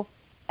hospital,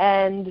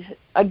 and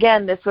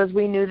again,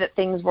 we knew that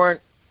things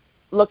weren't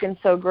looking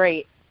so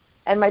great.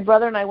 And my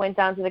brother and I went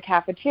down to the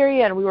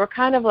cafeteria, and we were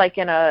kind of like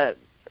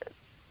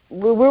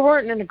we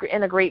weren't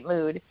in a great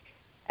mood.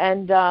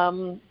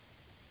 And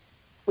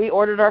we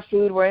ordered our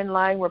food, we're in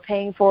line, we're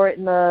paying for it,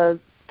 and the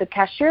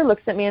cashier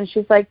looks at me and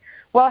she's like,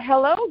 well,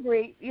 hello,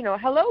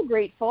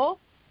 grateful.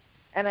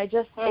 And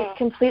it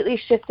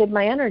completely shifted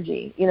my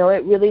energy. You know,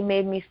 it really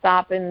made me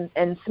stop and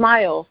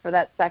smile for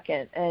that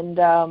second.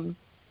 And,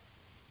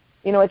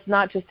 you know, it's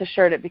not just a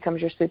shirt, it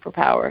becomes your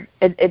superpower.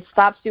 It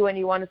stops you when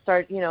you want to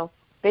start, you know,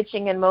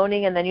 bitching and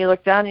moaning, and then you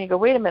look down and you go,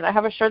 wait a minute, I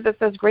have a shirt that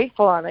says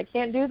grateful on. I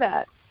can't do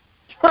that.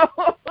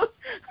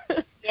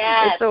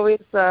 Yes. It's always,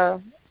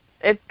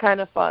 it's kind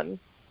of fun.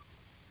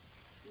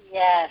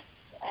 Yes,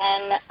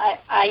 and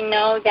I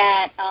know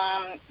that,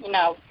 you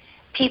know,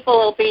 people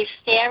will be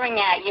staring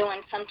at you,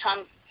 and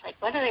sometimes it's like,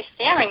 what are they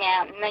staring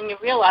at? And then you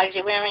realize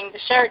you're wearing the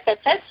shirt that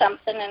says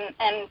something,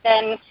 and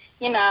then,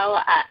 you know,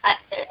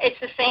 it's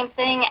the same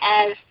thing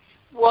as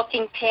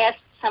walking past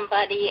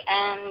somebody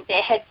and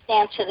their head's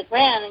down to the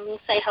ground, and you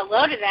say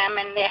hello to them,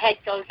 and their head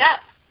goes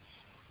up.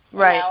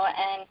 Right. You know,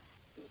 and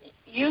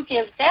you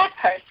give that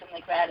person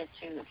the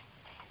gratitude.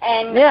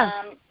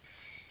 And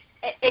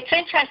it's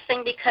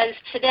interesting because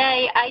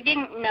today, I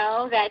didn't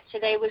know that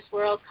today was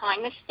World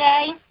Kindness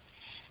Day,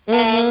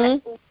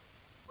 and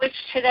which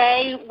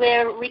today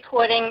we're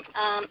recording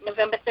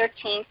November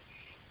 13th,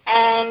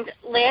 and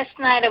last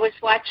night I was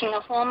watching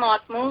a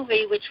Hallmark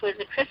movie, which was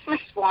a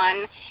Christmas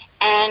one,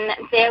 and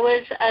there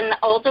was an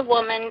older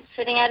woman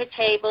sitting at a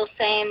table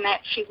saying that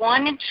she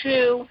wanted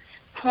to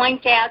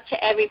point out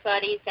to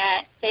everybody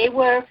that they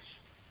were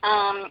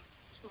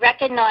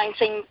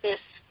recognizing this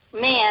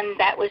man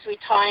that was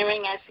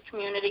retiring as a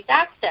community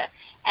doctor.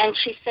 And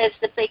she says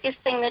the biggest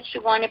thing that she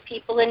wanted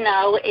people to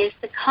know is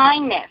the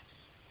kindness.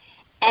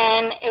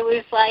 And it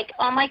was like,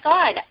 oh, my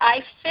God,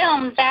 I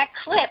filmed that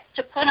clip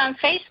to put on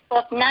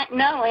Facebook not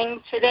knowing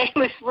today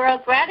was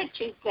World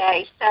Gratitude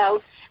Day.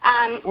 So,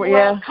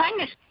 World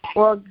Kindness Day.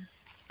 Well,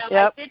 so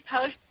I did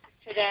post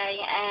it today.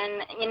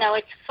 And, you know,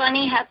 it's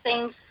funny how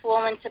things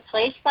fall into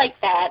place like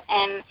that.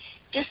 And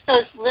just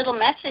those little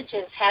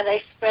messages, how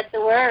they spread the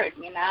word,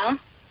 you know?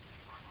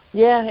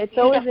 Yeah, it's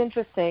always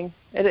interesting.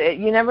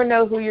 You never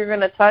know who you're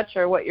going to touch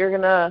or what you're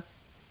going to,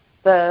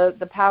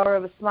 the power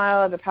of a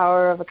smile, or the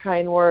power of a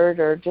kind word,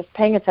 or just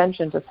paying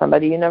attention to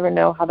somebody. You never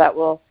know how that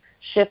will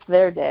shift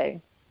their day.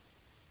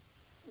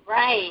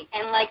 Right.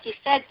 And like you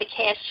said, the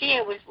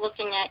cashier was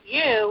looking at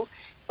you,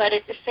 but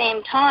at the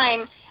same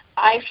time,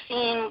 I've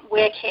seen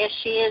where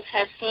cashiers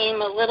have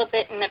seemed a little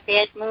bit in a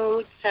bad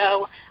mood,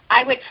 so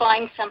I would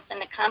find something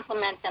to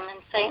compliment them and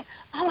say,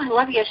 oh, I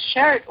love your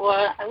shirt, or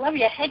I love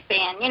your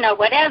headband, you know,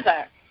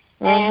 whatever.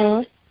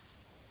 And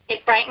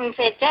it brightens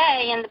their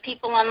day, and the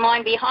people on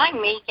line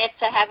behind me get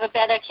to have a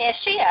better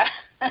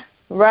cashier.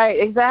 Right,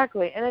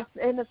 exactly. And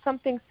it's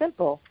something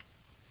simple.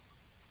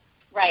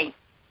 Right,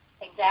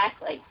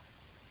 exactly.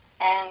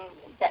 And,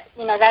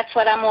 you know, that's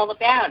what I'm all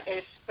about,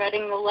 is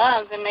spreading the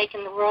love and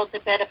making the world a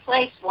better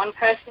place, one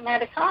person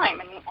at a time.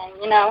 And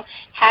you know,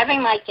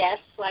 having my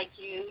guests like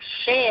you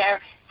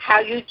share how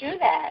you do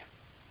that.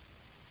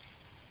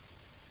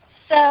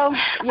 So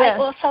I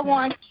also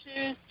want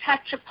to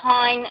touch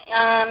upon,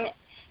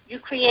 you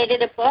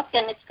created a book,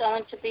 and it's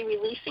going to be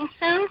releasing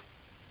soon?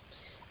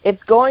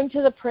 It's going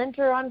to the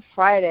printer on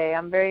Friday.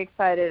 I'm very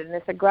excited, and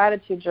it's a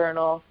gratitude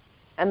journal.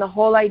 And the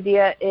whole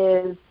idea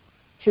is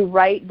to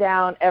write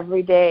down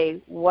every day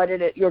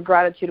your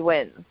gratitude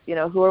wins. You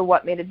know, who or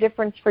what made a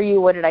difference for you?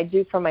 What did I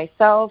do for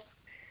myself?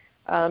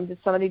 Did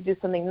somebody do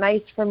something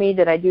nice for me?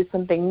 Did I do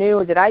something new?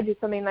 Or did I do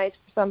something nice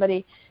for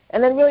somebody?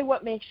 And then really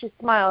what makes you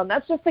smile. And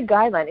that's just a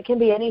guideline. It can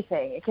be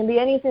anything. It can be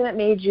anything that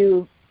made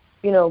you,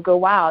 you know, go,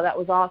 wow, that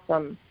was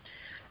awesome.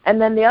 And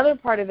then the other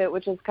part of it,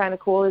 which is kind of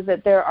cool, is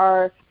that there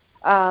are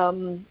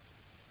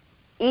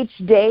each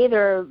day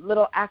there are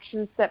little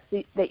action steps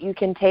that you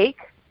can take.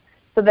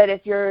 So that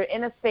if you're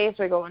in a space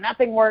where you go, well,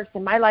 nothing works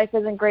and my life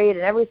isn't great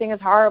and everything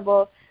is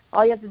horrible,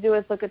 all you have to do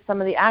is look at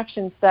some of the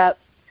action steps.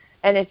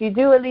 And if you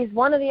do at least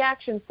one of the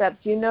action steps,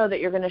 you know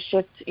that you're going to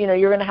shift, you know,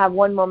 you're going to have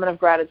one moment of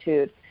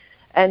gratitude.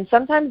 And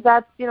sometimes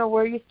that's, you know,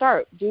 where you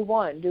start. Do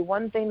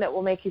one thing that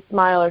will make you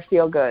smile or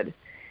feel good.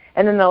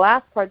 And then the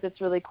last part that's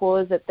really cool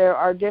is that there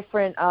are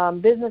different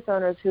business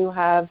owners who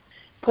have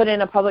put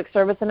in a public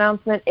service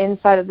announcement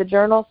inside of the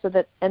journal,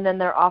 and then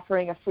they're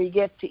offering a free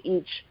gift to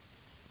each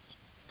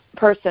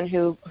person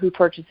who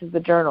purchases the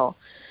journal.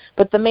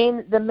 But the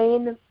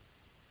main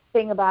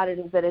thing about it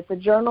is that it's a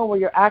journal where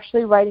you're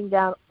actually writing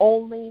down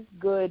only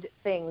good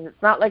things.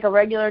 It's not like a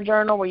regular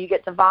journal where you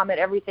get to vomit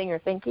everything you're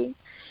thinking.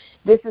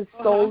 This is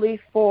solely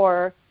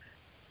for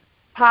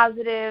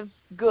positive,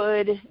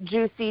 good,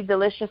 juicy,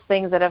 delicious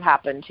things that have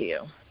happened to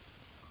you.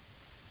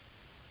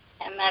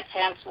 And that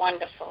sounds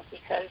wonderful,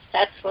 because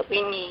that's what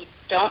we need.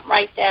 Don't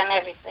write down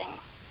everything.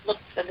 Look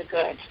for the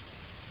good.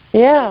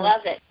 Yeah. I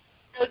love it.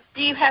 So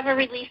do you have a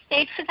release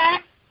date for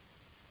that?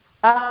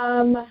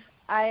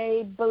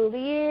 I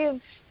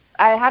believe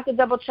I have to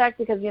double check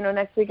because,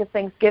 next week is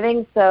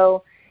Thanksgiving,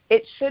 so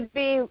it should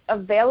be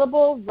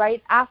available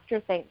right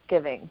after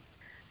Thanksgiving.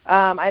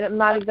 I'm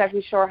not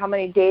exactly sure how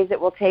many days it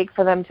will take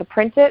for them to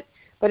print it,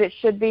 but it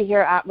should be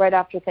here right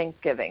after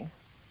Thanksgiving.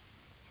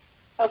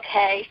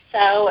 Okay,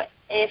 so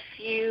if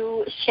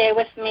you share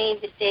with me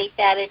the date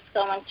that it's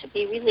going to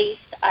be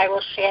released, I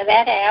will share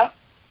that out,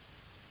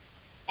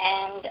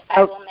 and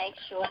I will make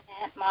sure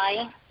that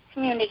my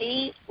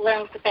community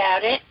learns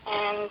about it,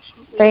 and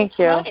we will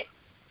promote it.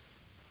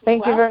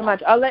 Thank you very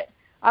much. I'll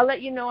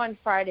let you know on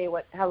Friday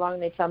how long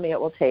they tell me it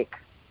will take.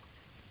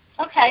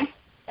 Okay,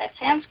 that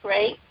sounds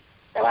great.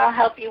 So I'll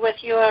help you with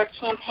your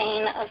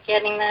campaign of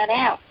getting that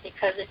out,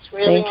 because it's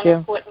really an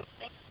important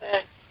thing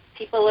for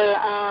people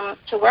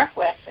to work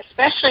with,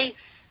 especially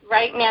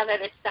right now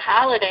that it's the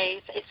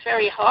holidays. It's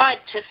very hard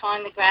to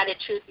find the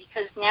gratitude,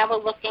 because now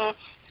we're looking,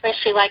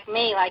 especially like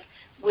me, like,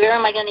 where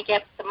am I going to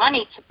get the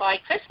money to buy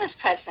Christmas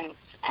presents?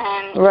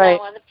 And other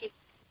people are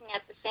looking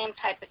at the same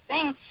type of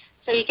thing,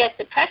 so you get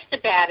depressed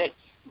about it.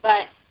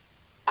 But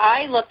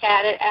I look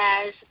at it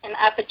as an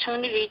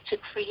opportunity to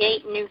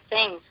create new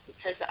things,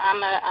 because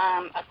I'm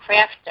a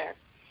crafter.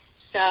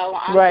 So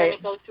I'm going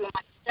to go through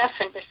my stuff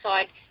and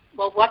decide,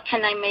 well, what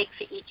can I make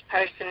for each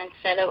person,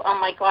 instead of, oh,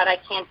 my God, I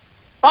can't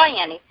buy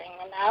anything,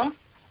 And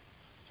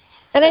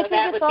so I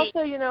think it's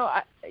also,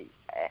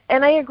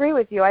 and I agree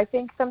with you. I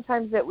think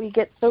sometimes that we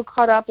get so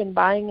caught up in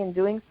buying and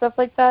doing stuff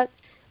like that,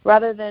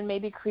 rather than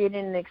maybe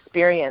creating an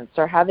experience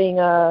or having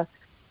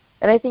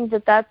and I think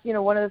that that's,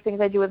 one of the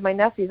things I do with my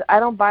nephews. I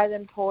don't buy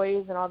them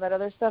toys and all that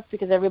other stuff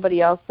because everybody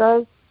else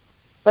does,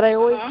 but I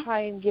always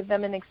try and give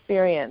them an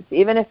experience,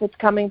 even if it's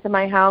coming to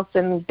my house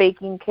and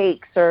baking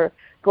cakes or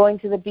going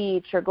to the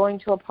beach or going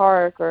to a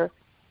park. Or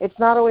it's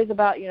not always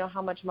about,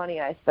 how much money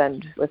I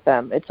spend with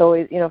them. It's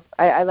always,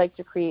 I like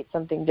to create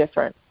something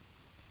different.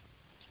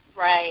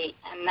 Right,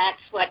 and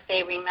that's what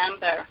they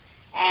remember.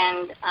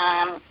 And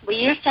we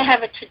used to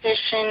have a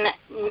tradition.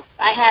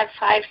 I have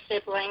 5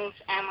 siblings,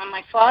 and when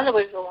my father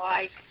was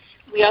alive,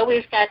 we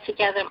always got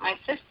together at my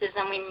sister's,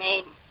 and we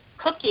made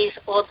cookies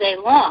all day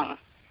long.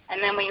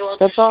 And then we all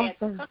just shared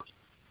the cookies.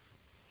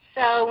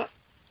 So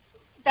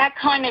that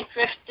kind of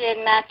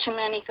drifted. Not too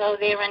many go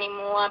there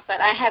anymore, but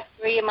I have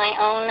 3 of my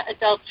own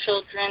adult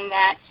children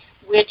that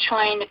we're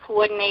trying to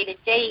coordinate a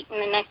date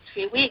in the next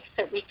few weeks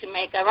that we can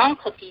make our own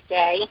cookie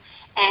day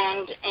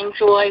and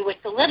enjoy with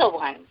the little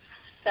ones.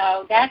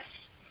 So that's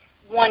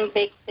one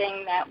big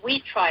thing that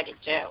we try to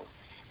do.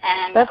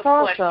 And that's of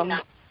course, awesome.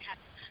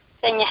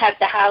 Then you have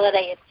the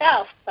holiday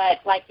itself, but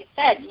like you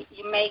said,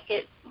 you make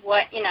it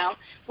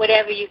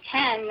whatever you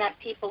can that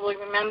people will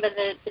remember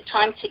the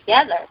time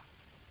together.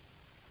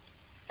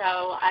 So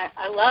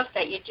I love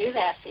that you do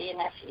that for your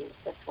nephews.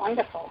 That's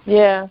wonderful.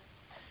 Yeah.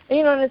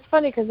 And it's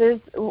funny because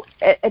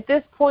at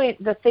this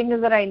point, the things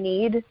that I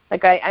need,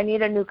 like I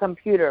need a new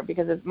computer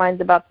because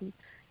mine's about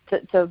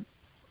to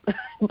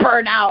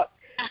burn out.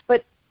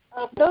 But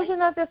those are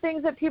not the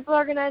things that people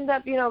are going to end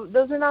up,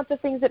 those are not the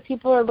things that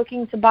people are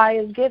looking to buy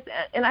as gifts.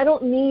 And I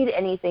don't need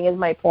anything is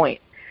my point.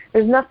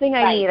 There's nothing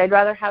I need. I'd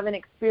rather have an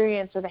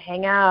experience or to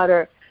hang out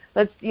or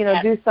let's,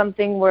 do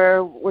something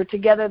where we're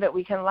together that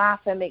we can laugh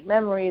and make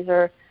memories.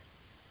 Or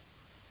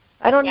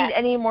I don't need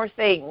any more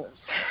things.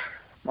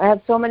 I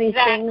have so many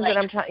things that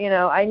I'm trying,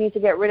 I need to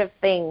get rid of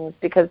things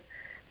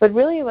but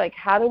really, like,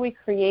 how do we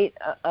create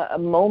a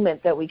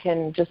moment that we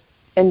can just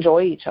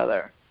enjoy each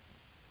other?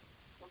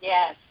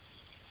 Yes.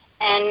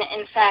 And,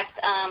 in fact,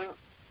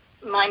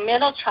 my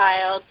middle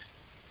child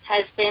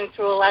has been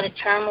through a lot of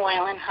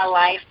turmoil in her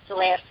life the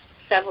last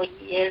several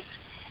years.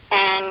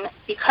 And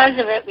because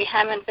of it, we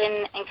haven't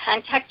been in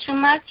contact too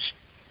much.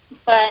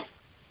 But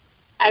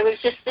I was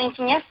just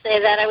thinking yesterday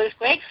that I was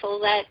grateful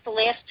that the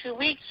last 2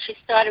 weeks she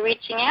started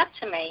reaching out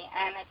to me.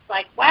 And it's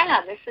like,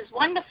 wow, this is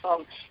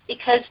wonderful.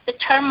 Because the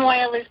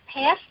turmoil is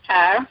past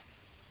her,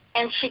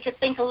 and she could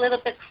think a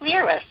little bit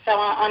clearer. So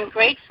I'm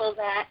grateful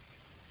that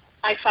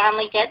I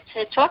finally get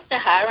to talk to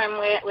her,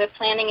 and we're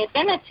planning a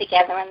dinner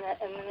together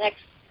in the next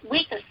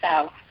week or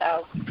so.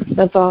 So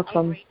that's awesome.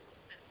 I'm grateful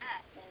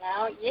for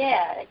that,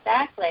 Yeah,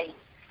 exactly.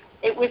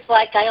 It was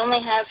like I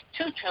only have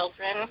 2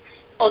 children,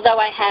 although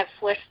I have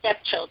 4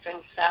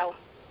 stepchildren. So,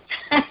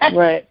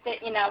 right.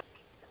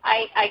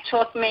 I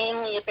talk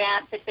mainly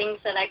about the things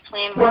that I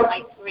plan with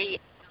my 3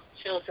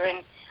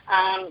 children.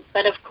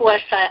 But of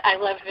course, I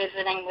love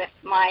visiting with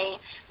my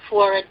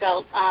 4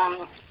 adult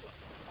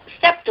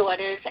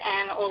stepdaughters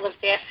and all of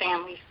their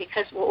families,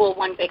 because we're all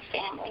one big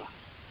family.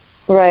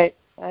 Right.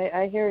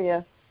 I hear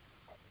you.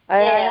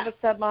 I Yeah. have a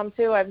stepmom,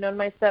 too. I've known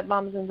my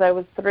stepmom since I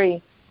was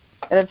 3.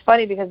 And it's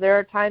funny because there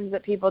are times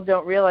that people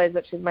don't realize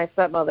that she's my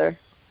stepmother.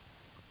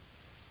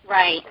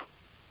 Right.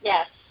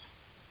 Yes.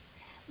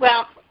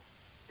 Well,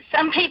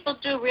 some people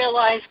do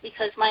realize,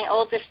 because my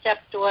oldest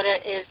stepdaughter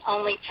is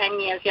only 10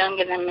 years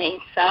younger than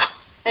me, so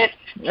it's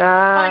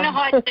kind of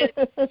hard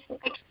to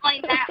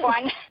explain that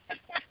one.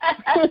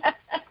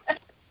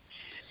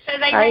 So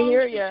they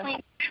range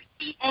between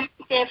 50 and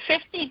they're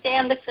 50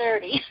 down to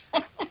 30.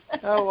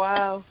 Oh,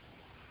 wow.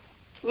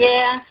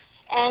 Yeah,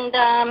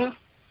 and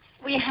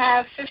we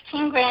have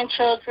 15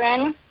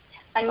 grandchildren.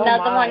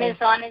 Another one is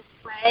on his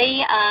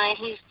way.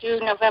 He's due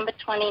November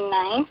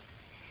 29th.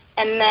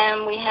 And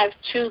then we have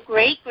 2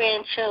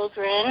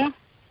 great-grandchildren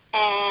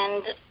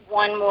and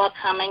 1 more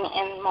coming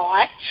in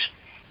March.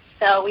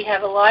 So we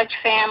have a large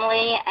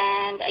family,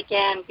 and,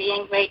 again,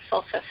 being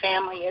grateful for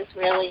family is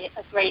really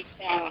a great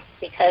thing,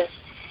 because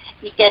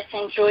you get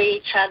to enjoy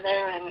each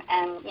other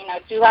and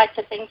do lots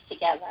of things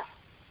together.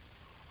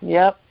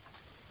 Yep.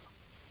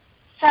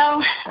 So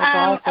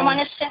awesome. I want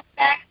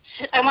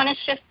to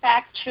shift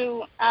back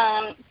to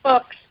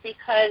books,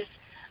 because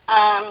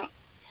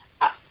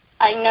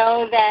I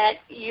know that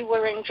you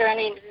were in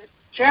Journey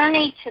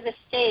to the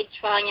Stage,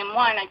 Volume 1.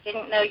 I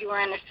didn't know you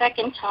were in the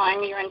second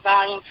time. You're in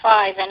Volume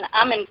 5, and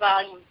I'm in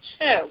Volume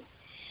 2.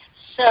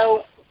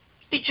 So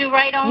did you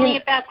write only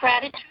about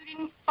gratitude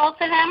in both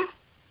of them?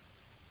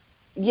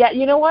 Yeah,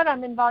 you know what?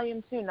 I'm in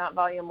Volume 2, not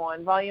Volume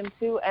 1. Volume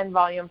 2 and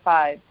Volume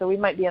 5. So we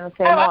might be in the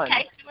same one. Oh,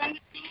 okay. So we're in the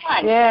same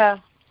one. Yeah.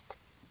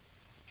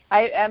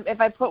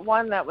 If I put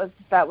 1, that was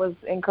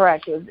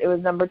incorrect. It was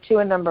number 2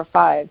 and number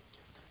 5.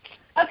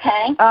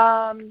 Okay.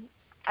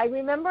 I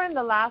remember in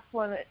the last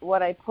one,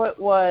 what I put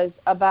was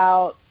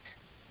about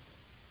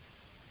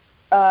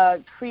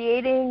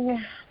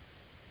creating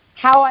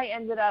how I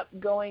ended up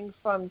going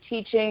from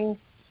teaching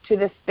to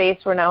the space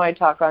where now I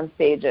talk on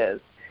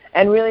stages.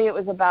 And really it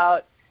was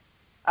about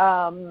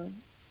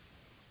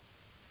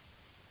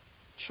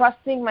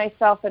trusting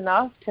myself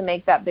enough to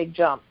make that big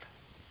jump.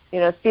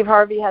 Steve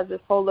Harvey has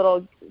this whole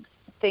little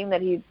thing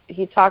that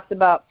he talks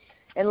about.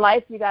 In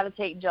life, you got to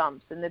take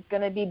jumps, and it's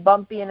going to be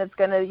bumpy, and it's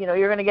going to,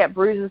 you're going to get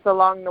bruises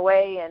along the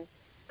way and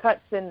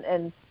cuts,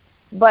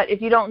 but if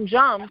you don't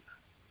jump,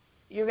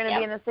 you're going to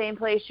be in the same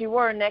place you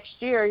were. Next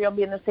year, you'll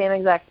be in the same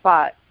exact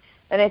spot.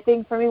 And I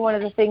think for me, one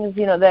of the things,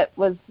 that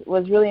was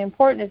really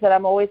important is that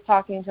I'm always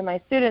talking to my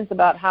students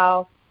about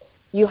how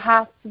you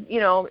have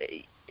to,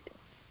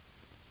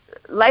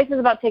 life is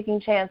about taking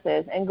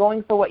chances and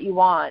going for what you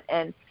want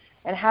and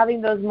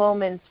having those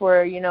moments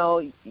where,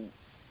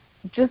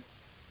 just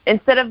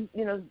instead of,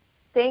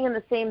 staying in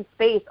the same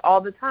space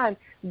all the time,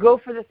 go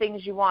for the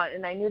things you want.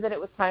 And I knew that it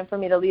was time for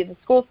me to leave the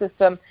school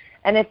system.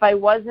 And if I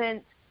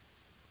didn't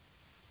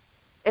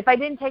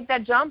take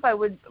that jump, I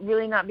would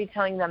really not be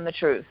telling them the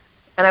truth.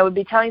 And I would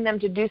be telling them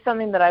to do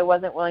something that I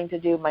wasn't willing to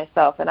do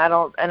myself. And I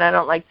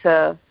don't like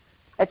to,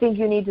 I think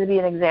you need to be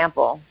an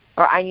example,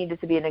 or I needed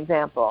to be an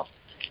example.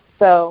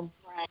 So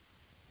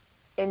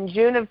in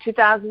June of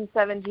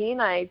 2017,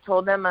 I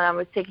told them I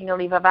was taking a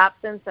leave of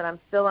absence, and I'm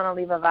still on a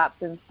leave of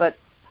absence, but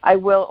I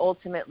will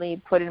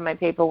ultimately put in my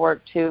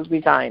paperwork to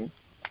resign.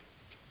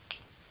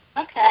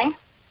 Okay.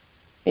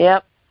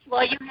 Yep.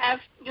 Well, you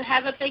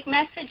have a big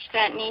message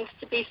that needs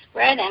to be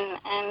spread,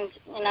 and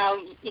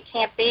you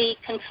can't be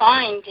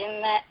confined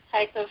in that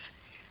type of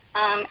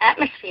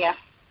atmosphere.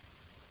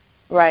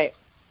 Right.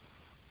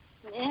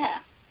 Yeah.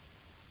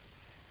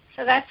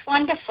 So that's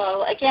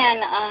wonderful.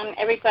 Again,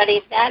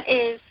 everybody, that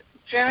is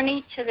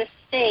Journey to the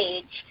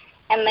Stage,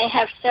 and they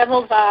have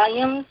several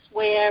volumes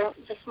where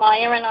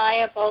Vismaya and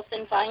I are both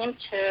in Volume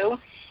 2,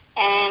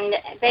 and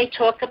they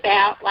talk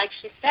about, like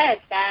she said,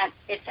 that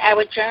it's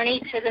our journey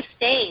to the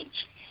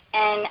stage.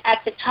 And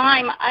at the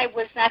time, I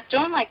was not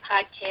doing my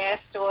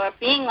podcast or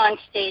being on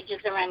stages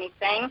or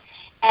anything,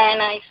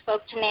 and I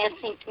spoke to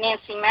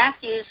Nancy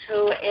Matthews,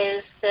 who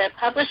is the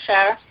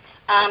publisher,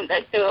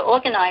 the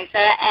organizer,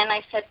 and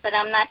I said, but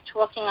I'm not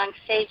talking on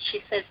stage.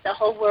 She says, the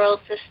whole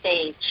world's a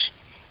stage.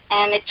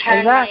 And it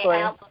turned my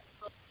outlook.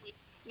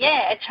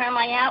 Yeah, it turned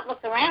my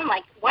outlook around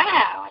like,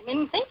 wow, I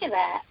didn't think of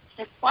that.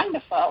 It's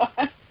wonderful.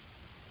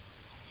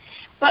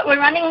 But we're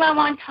running low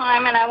on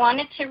time, and I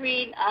wanted to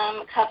read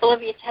a couple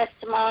of your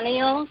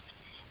testimonials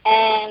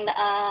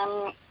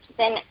and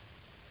then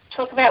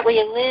talk about where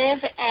you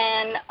live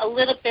and a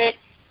little bit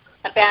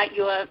about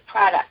your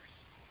products.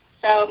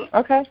 So,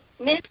 okay.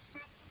 Miss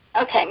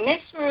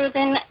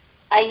Rubin,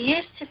 I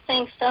used to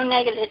think so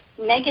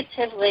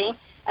negatively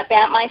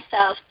about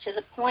myself to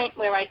the point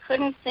where I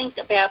couldn't think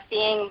about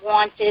being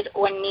wanted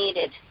or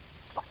needed.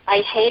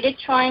 I hated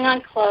trying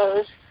on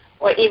clothes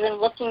or even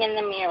looking in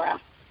the mirror.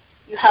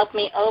 You helped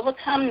me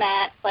overcome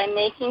that by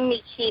making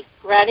me keep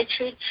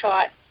gratitude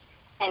charts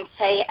and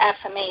say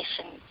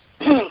affirmations.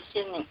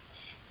 Excuse me.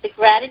 The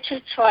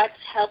gratitude charts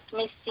helped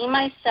me see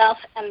myself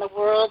and the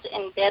world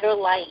in better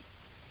light.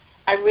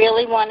 I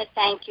really want to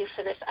thank you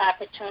for this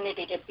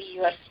opportunity to be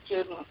your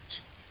student.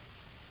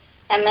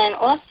 And then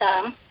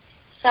also,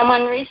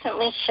 someone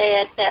recently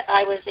shared that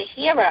I was a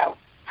hero,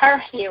 her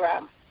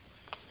hero.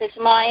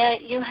 Vismaya,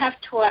 you have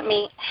taught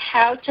me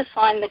how to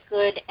find the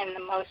good in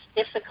the most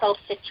difficult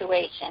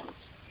situations.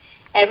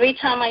 Every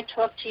time I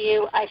talk to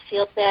you, I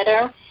feel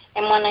better,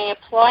 and when I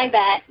apply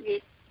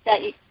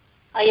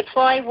I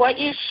apply what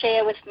you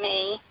share with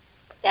me,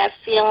 that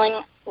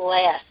feeling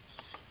lasts.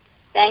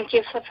 Thank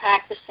you for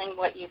practicing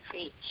what you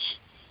preach.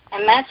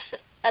 And that's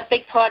a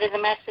big part of the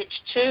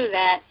message, too,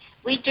 that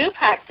we do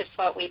practice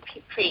what we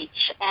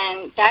preach,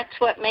 and that's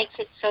what makes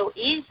it so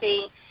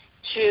easy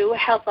to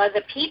help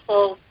other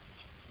people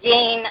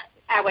gain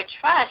our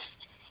trust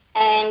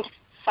and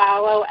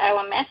follow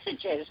our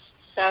messages.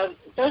 So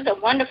those are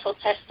wonderful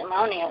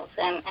testimonials,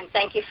 and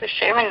thank you for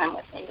sharing them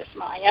with me,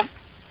 Vismaya.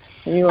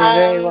 You are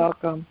very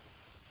welcome.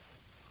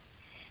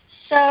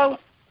 So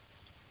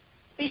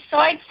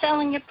besides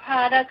selling your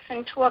products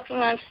and talking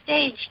on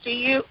stage,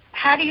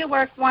 how do you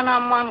work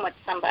one-on-one with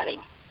somebody?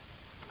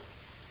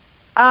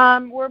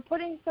 We're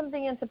putting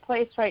something into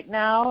place right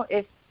now.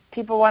 If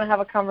people want to have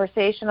a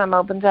conversation, I'm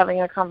open to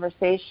having a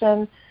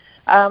conversation.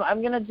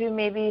 I'm going to do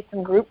maybe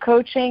some group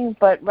coaching,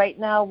 but right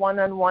now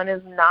one-on-one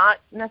is not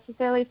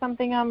necessarily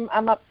something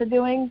I'm up to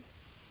doing.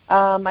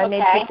 I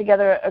may put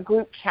together a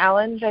group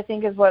challenge, I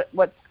think is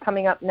what's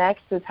coming up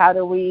next, is how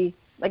do we,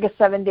 like a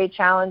 7-day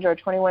challenge or a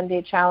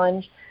 21-day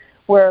challenge,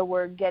 where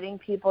we're getting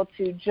people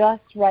to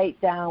just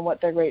write down what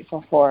they're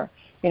grateful for,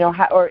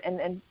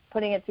 and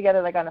putting it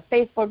together like on a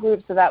Facebook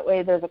group, so that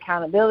way there's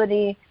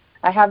accountability.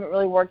 I haven't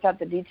really worked out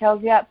the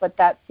details yet, but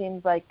that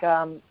seems like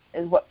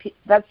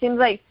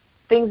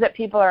things that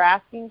people are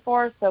asking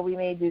for, so we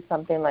may do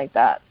something like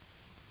that.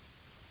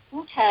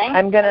 Okay.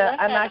 I'm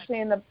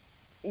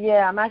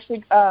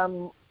actually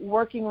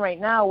working right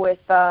now with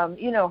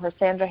her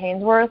Sandra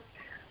Hainsworth.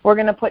 We're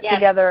going to put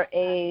together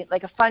a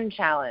fun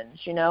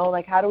challenge,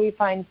 like how do we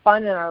find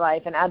fun in our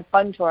life and add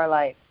fun to our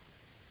life?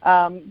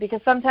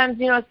 Because sometimes,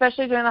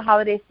 especially during the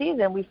holiday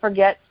season, we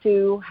forget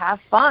to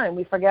have fun.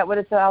 We forget what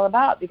it's all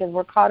about because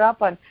we're caught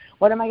up on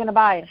what am I going to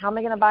buy and how am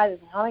I going to buy this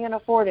and how am I going to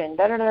afford it and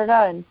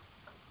da-da-da-da-da.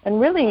 And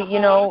really,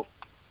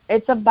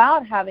 it's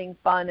about having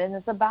fun and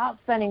it's about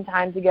spending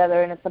time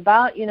together and it's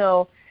about,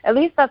 at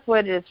least that's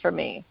what it is for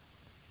me.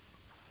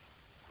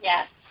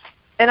 Yes.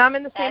 And I'm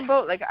in the same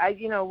boat. Like,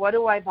 what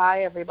do I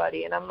buy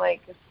everybody? And I'm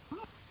like,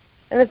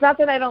 and it's not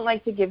that I don't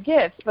like to give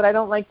gifts, but I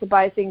don't like to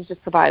buy things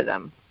just to buy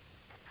them.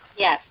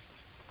 Yes.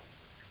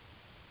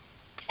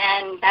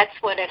 And that's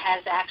what it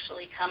has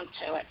actually come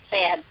to. It's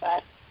sad,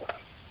 but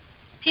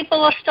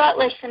people will start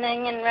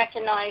listening and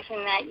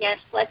recognizing that, yes,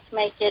 let's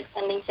make it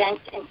an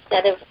event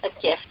instead of a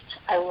gift.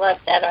 I love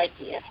that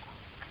idea.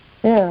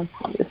 Yeah.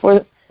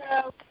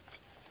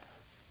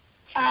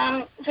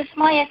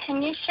 Vismaya,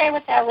 can you share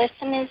with our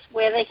listeners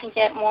where they can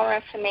get more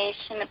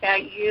information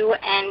about you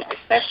and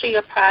especially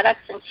your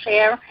products and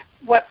share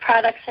what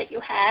products that you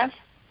have?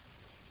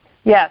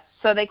 Yes.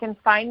 So they can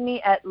find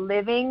me at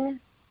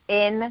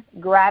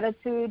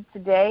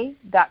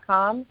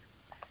livingingratitudetoday.com.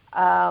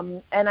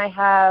 And I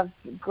have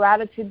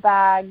gratitude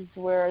bags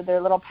where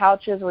they're little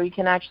pouches where you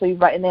can actually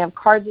write, and they have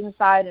cards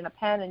inside and a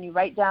pen, and you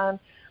write down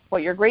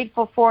what you're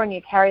grateful for, and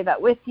you carry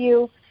that with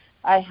you.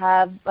 I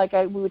have,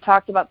 we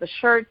talked about the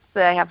shirts.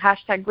 I have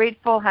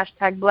 #grateful,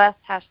 #blessed,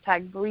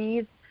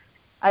 #breathe.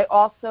 I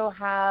also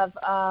have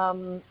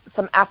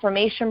some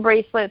affirmation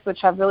bracelets, which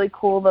have really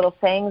cool little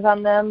sayings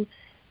on them,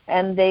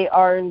 and they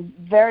are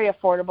very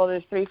affordable.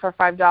 There's 3 for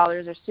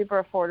 $5. They're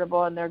super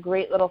affordable, and they're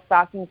great little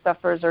stocking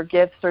stuffers or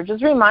gifts or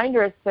just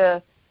reminders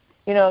to,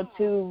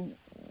 to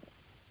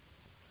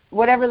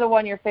whatever the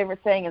one your favorite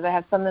saying is. I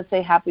have some that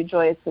say happy,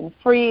 joyous, and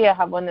free. I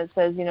have one that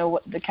says,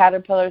 what the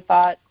caterpillar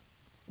thought.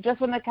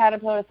 Just when the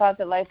caterpillar thought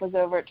that life was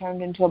over, it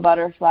turned into a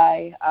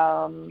butterfly.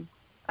 I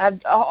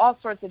have all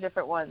sorts of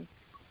different ones.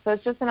 So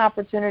it's just an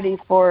opportunity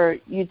for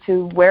you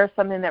to wear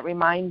something that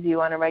reminds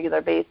you on a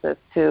regular basis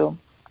to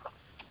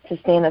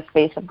stay in a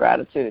space of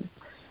gratitude.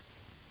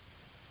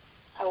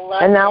 I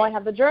love and now it. I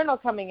have the journal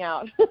coming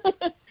out.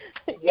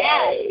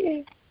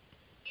 Yay! We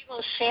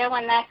will share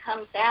when that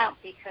comes out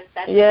because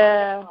that's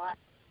wonderful. I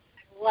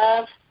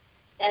love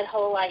that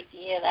whole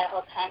idea, that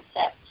whole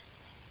concept.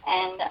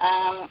 And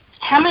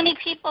how many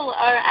people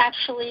are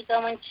actually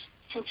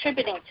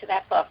contributing to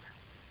that book?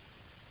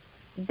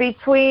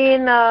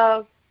 Between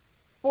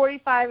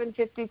 45 and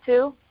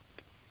 52.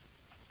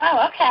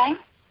 Oh, okay.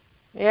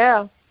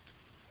 Yeah.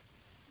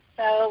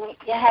 So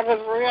you have a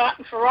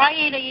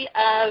variety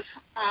of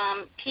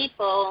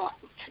people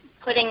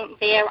putting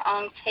their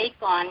own take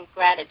on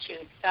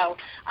gratitude. So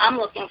I'm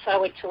looking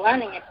forward to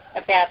learning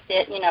about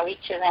it,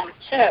 each of them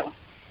too.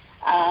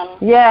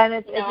 And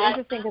it's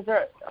interesting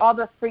because all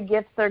the free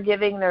gifts they're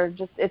giving,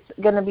 it's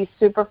going to be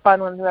super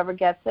fun when whoever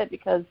gets it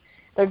because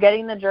they're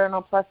getting the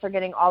journal plus they're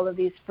getting all of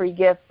these free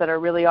gifts that are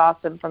really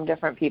awesome from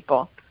different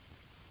people.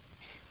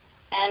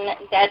 And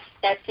that's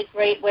a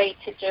great way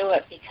to do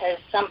it because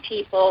some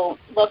people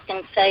look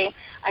and say,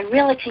 I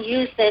really could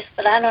use this,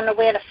 but I don't know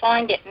where to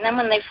find it. And then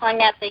when they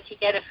find out they could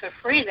get it for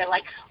free, they're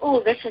like,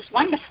 oh, this is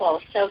wonderful.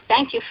 So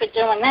thank you for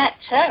doing that,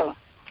 too.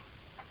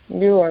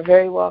 You are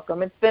very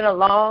welcome. It's been a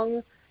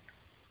long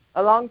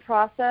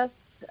process,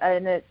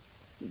 and it's,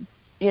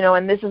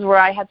 and this is where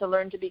I had to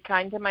learn to be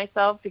kind to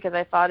myself, because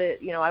I thought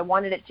I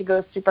wanted it to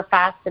go super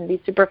fast and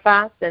be super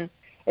fast, and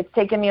it's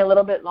taken me a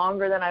little bit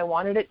longer than I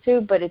wanted it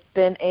to, but it's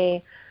been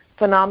a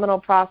phenomenal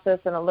process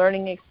and a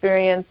learning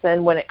experience,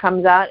 and when it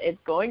comes out, it's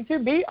going to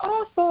be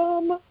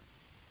awesome.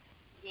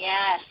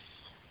 Yes,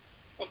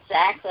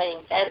 exactly.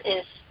 That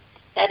is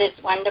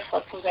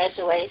wonderful.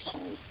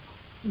 Congratulations.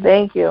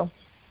 Thank you.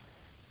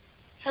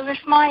 So,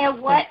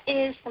 Vismaya, what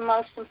is the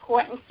most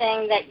important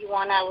thing that you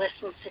want our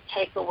listeners to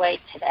take away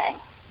today?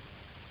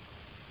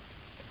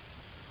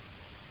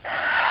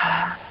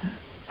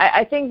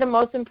 I think the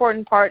most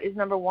important part is,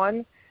 number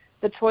one,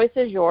 the choice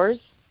is yours.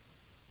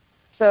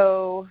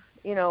 So,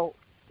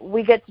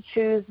 we get to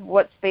choose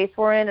what space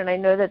we're in, and I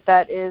know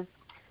that is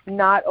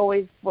not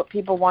always what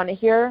people want to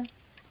hear,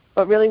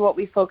 but really what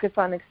we focus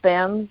on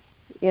expands.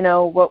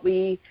 What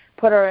we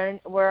put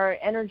where our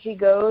energy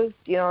goes,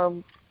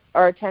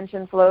 our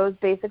attention flows,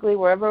 basically.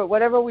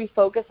 Whatever we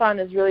focus on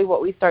is really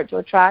what we start to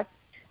attract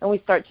and we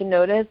start to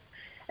notice.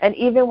 And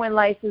even when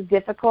life is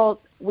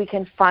difficult, we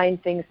can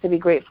find things to be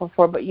grateful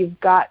for, but you've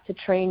got to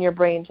train your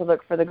brain to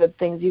look for the good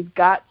things. You've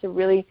got to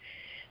really,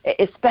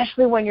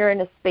 especially when you're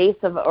in a space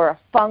or a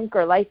funk,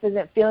 or life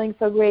isn't feeling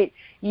so great,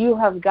 you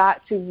have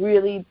got to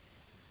really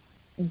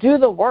do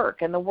the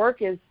work. And the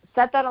work is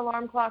set that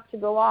alarm clock to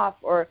go off,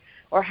 or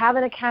have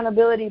an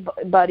accountability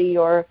buddy,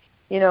 or,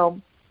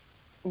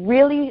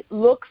 really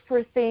look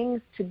for things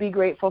to be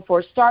grateful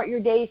for. Start your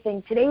day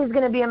saying, today is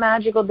going to be a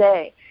magical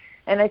day.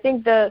 And I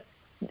think the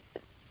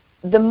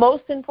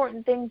most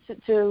important thing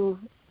to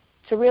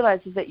realize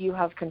is that you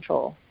have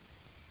control.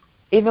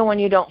 Even when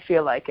you don't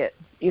feel like it,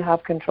 you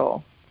have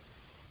control.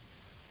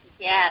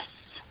 Yes.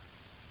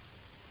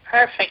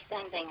 Perfect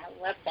ending. I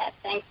love that.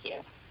 Thank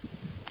you.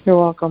 You're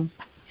welcome.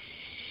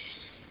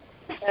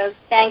 So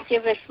thank you,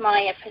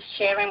 Vismaya, for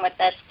sharing with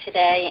us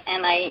today,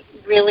 and I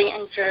really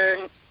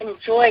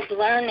enjoyed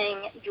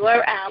learning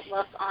your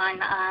outlook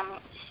on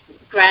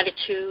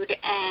gratitude,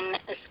 and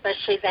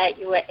especially that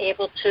you were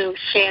able to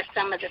share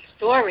some of the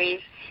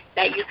stories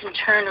that you can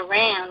turn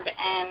around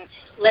and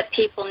let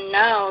people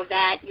know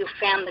that you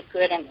found the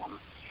good in them.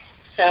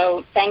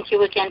 So thank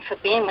you again for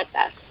being with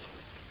us.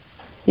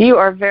 You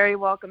are very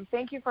welcome.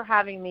 Thank you for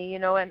having me,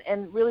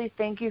 and really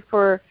thank you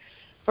for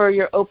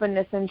your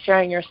openness and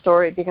sharing your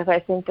story, because I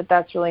think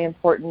that's really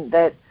important,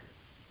 that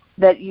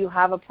you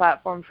have a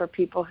platform for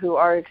people who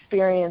are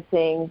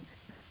experiencing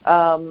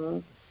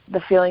the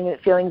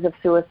feelings of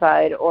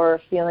suicide, or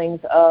feelings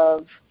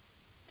of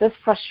just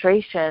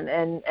frustration,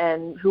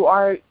 and who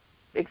are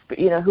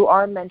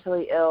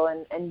mentally ill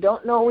and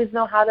don't always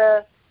know how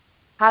to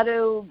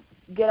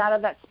get out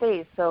of that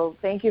space. So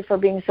thank you for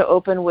being so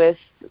open with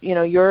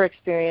your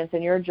experience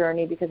and your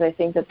journey, because I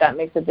think that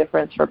makes a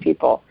difference for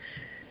people.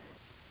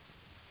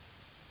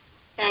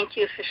 Thank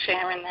you for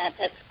sharing that.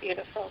 That's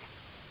beautiful.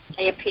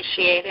 I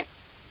appreciate it.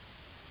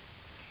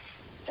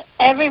 So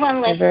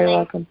everyone listening, you're very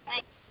welcome.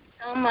 Thank you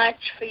so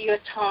much for your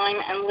time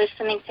and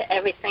listening to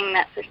everything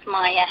that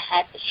Vismaya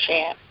had to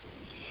share.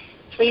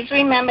 Please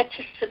remember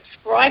to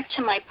subscribe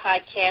to my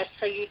podcast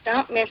so you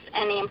don't miss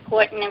any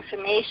important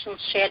information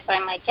shared by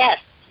my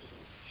guests.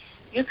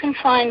 You can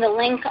find the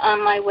link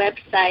on my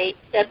website,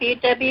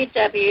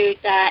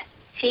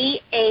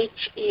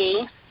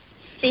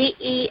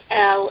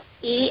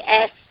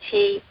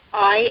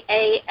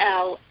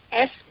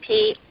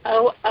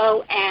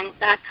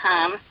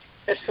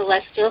 The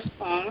Celestial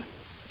Spoon.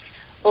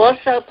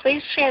 Also,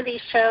 please share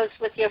these shows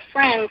with your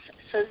friends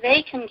so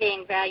they can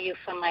gain value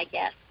from my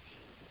guests.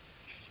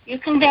 You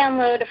can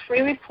download a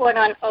free report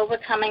on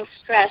overcoming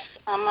stress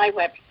on my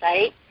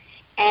website.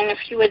 And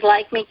if you would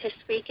like me to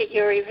speak at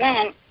your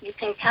event, you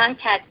can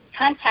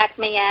contact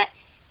me at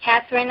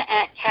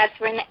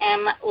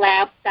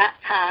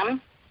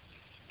Catherine@CatherineMLab.com.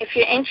 If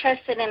you're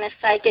interested in a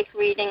psychic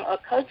reading or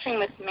coaching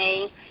with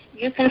me,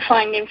 you can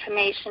find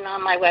information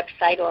on my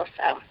website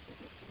also.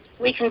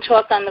 We can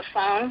talk on the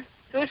phone,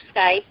 through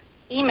Skype,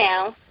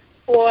 email,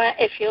 or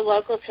if you're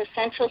local to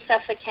Central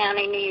Suffolk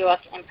County, New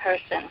York, in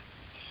person.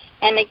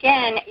 And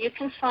again, you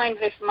can find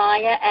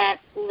Vismaya at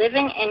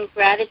Living in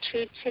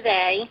Gratitude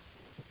Today,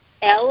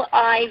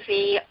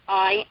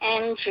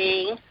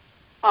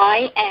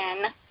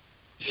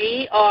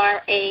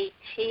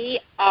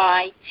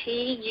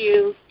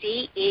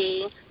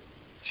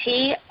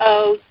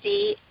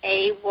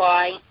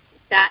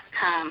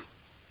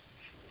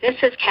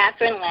 This is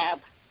Catherine Lab.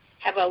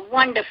 Have a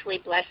wonderfully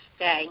blessed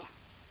day.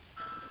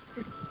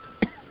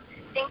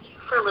 Thank you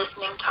for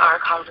listening to our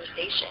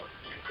conversation.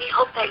 We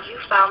hope that you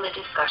found the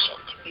discussion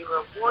to be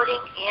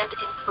rewarding and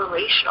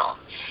inspirational,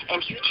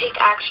 and you take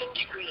action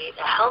to create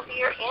a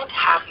healthier and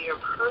happier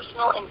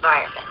personal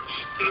environment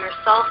for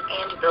yourself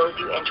and those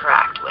you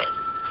interact with.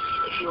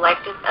 If you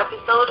like this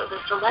episode of The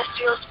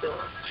Celestial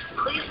Spoon,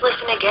 please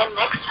listen again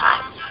next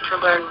time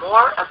to learn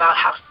more about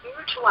how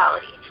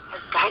spirituality has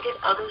guided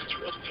others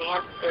to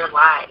advance their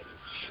lives.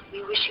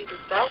 We wish you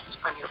the best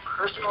on your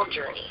personal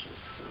journey.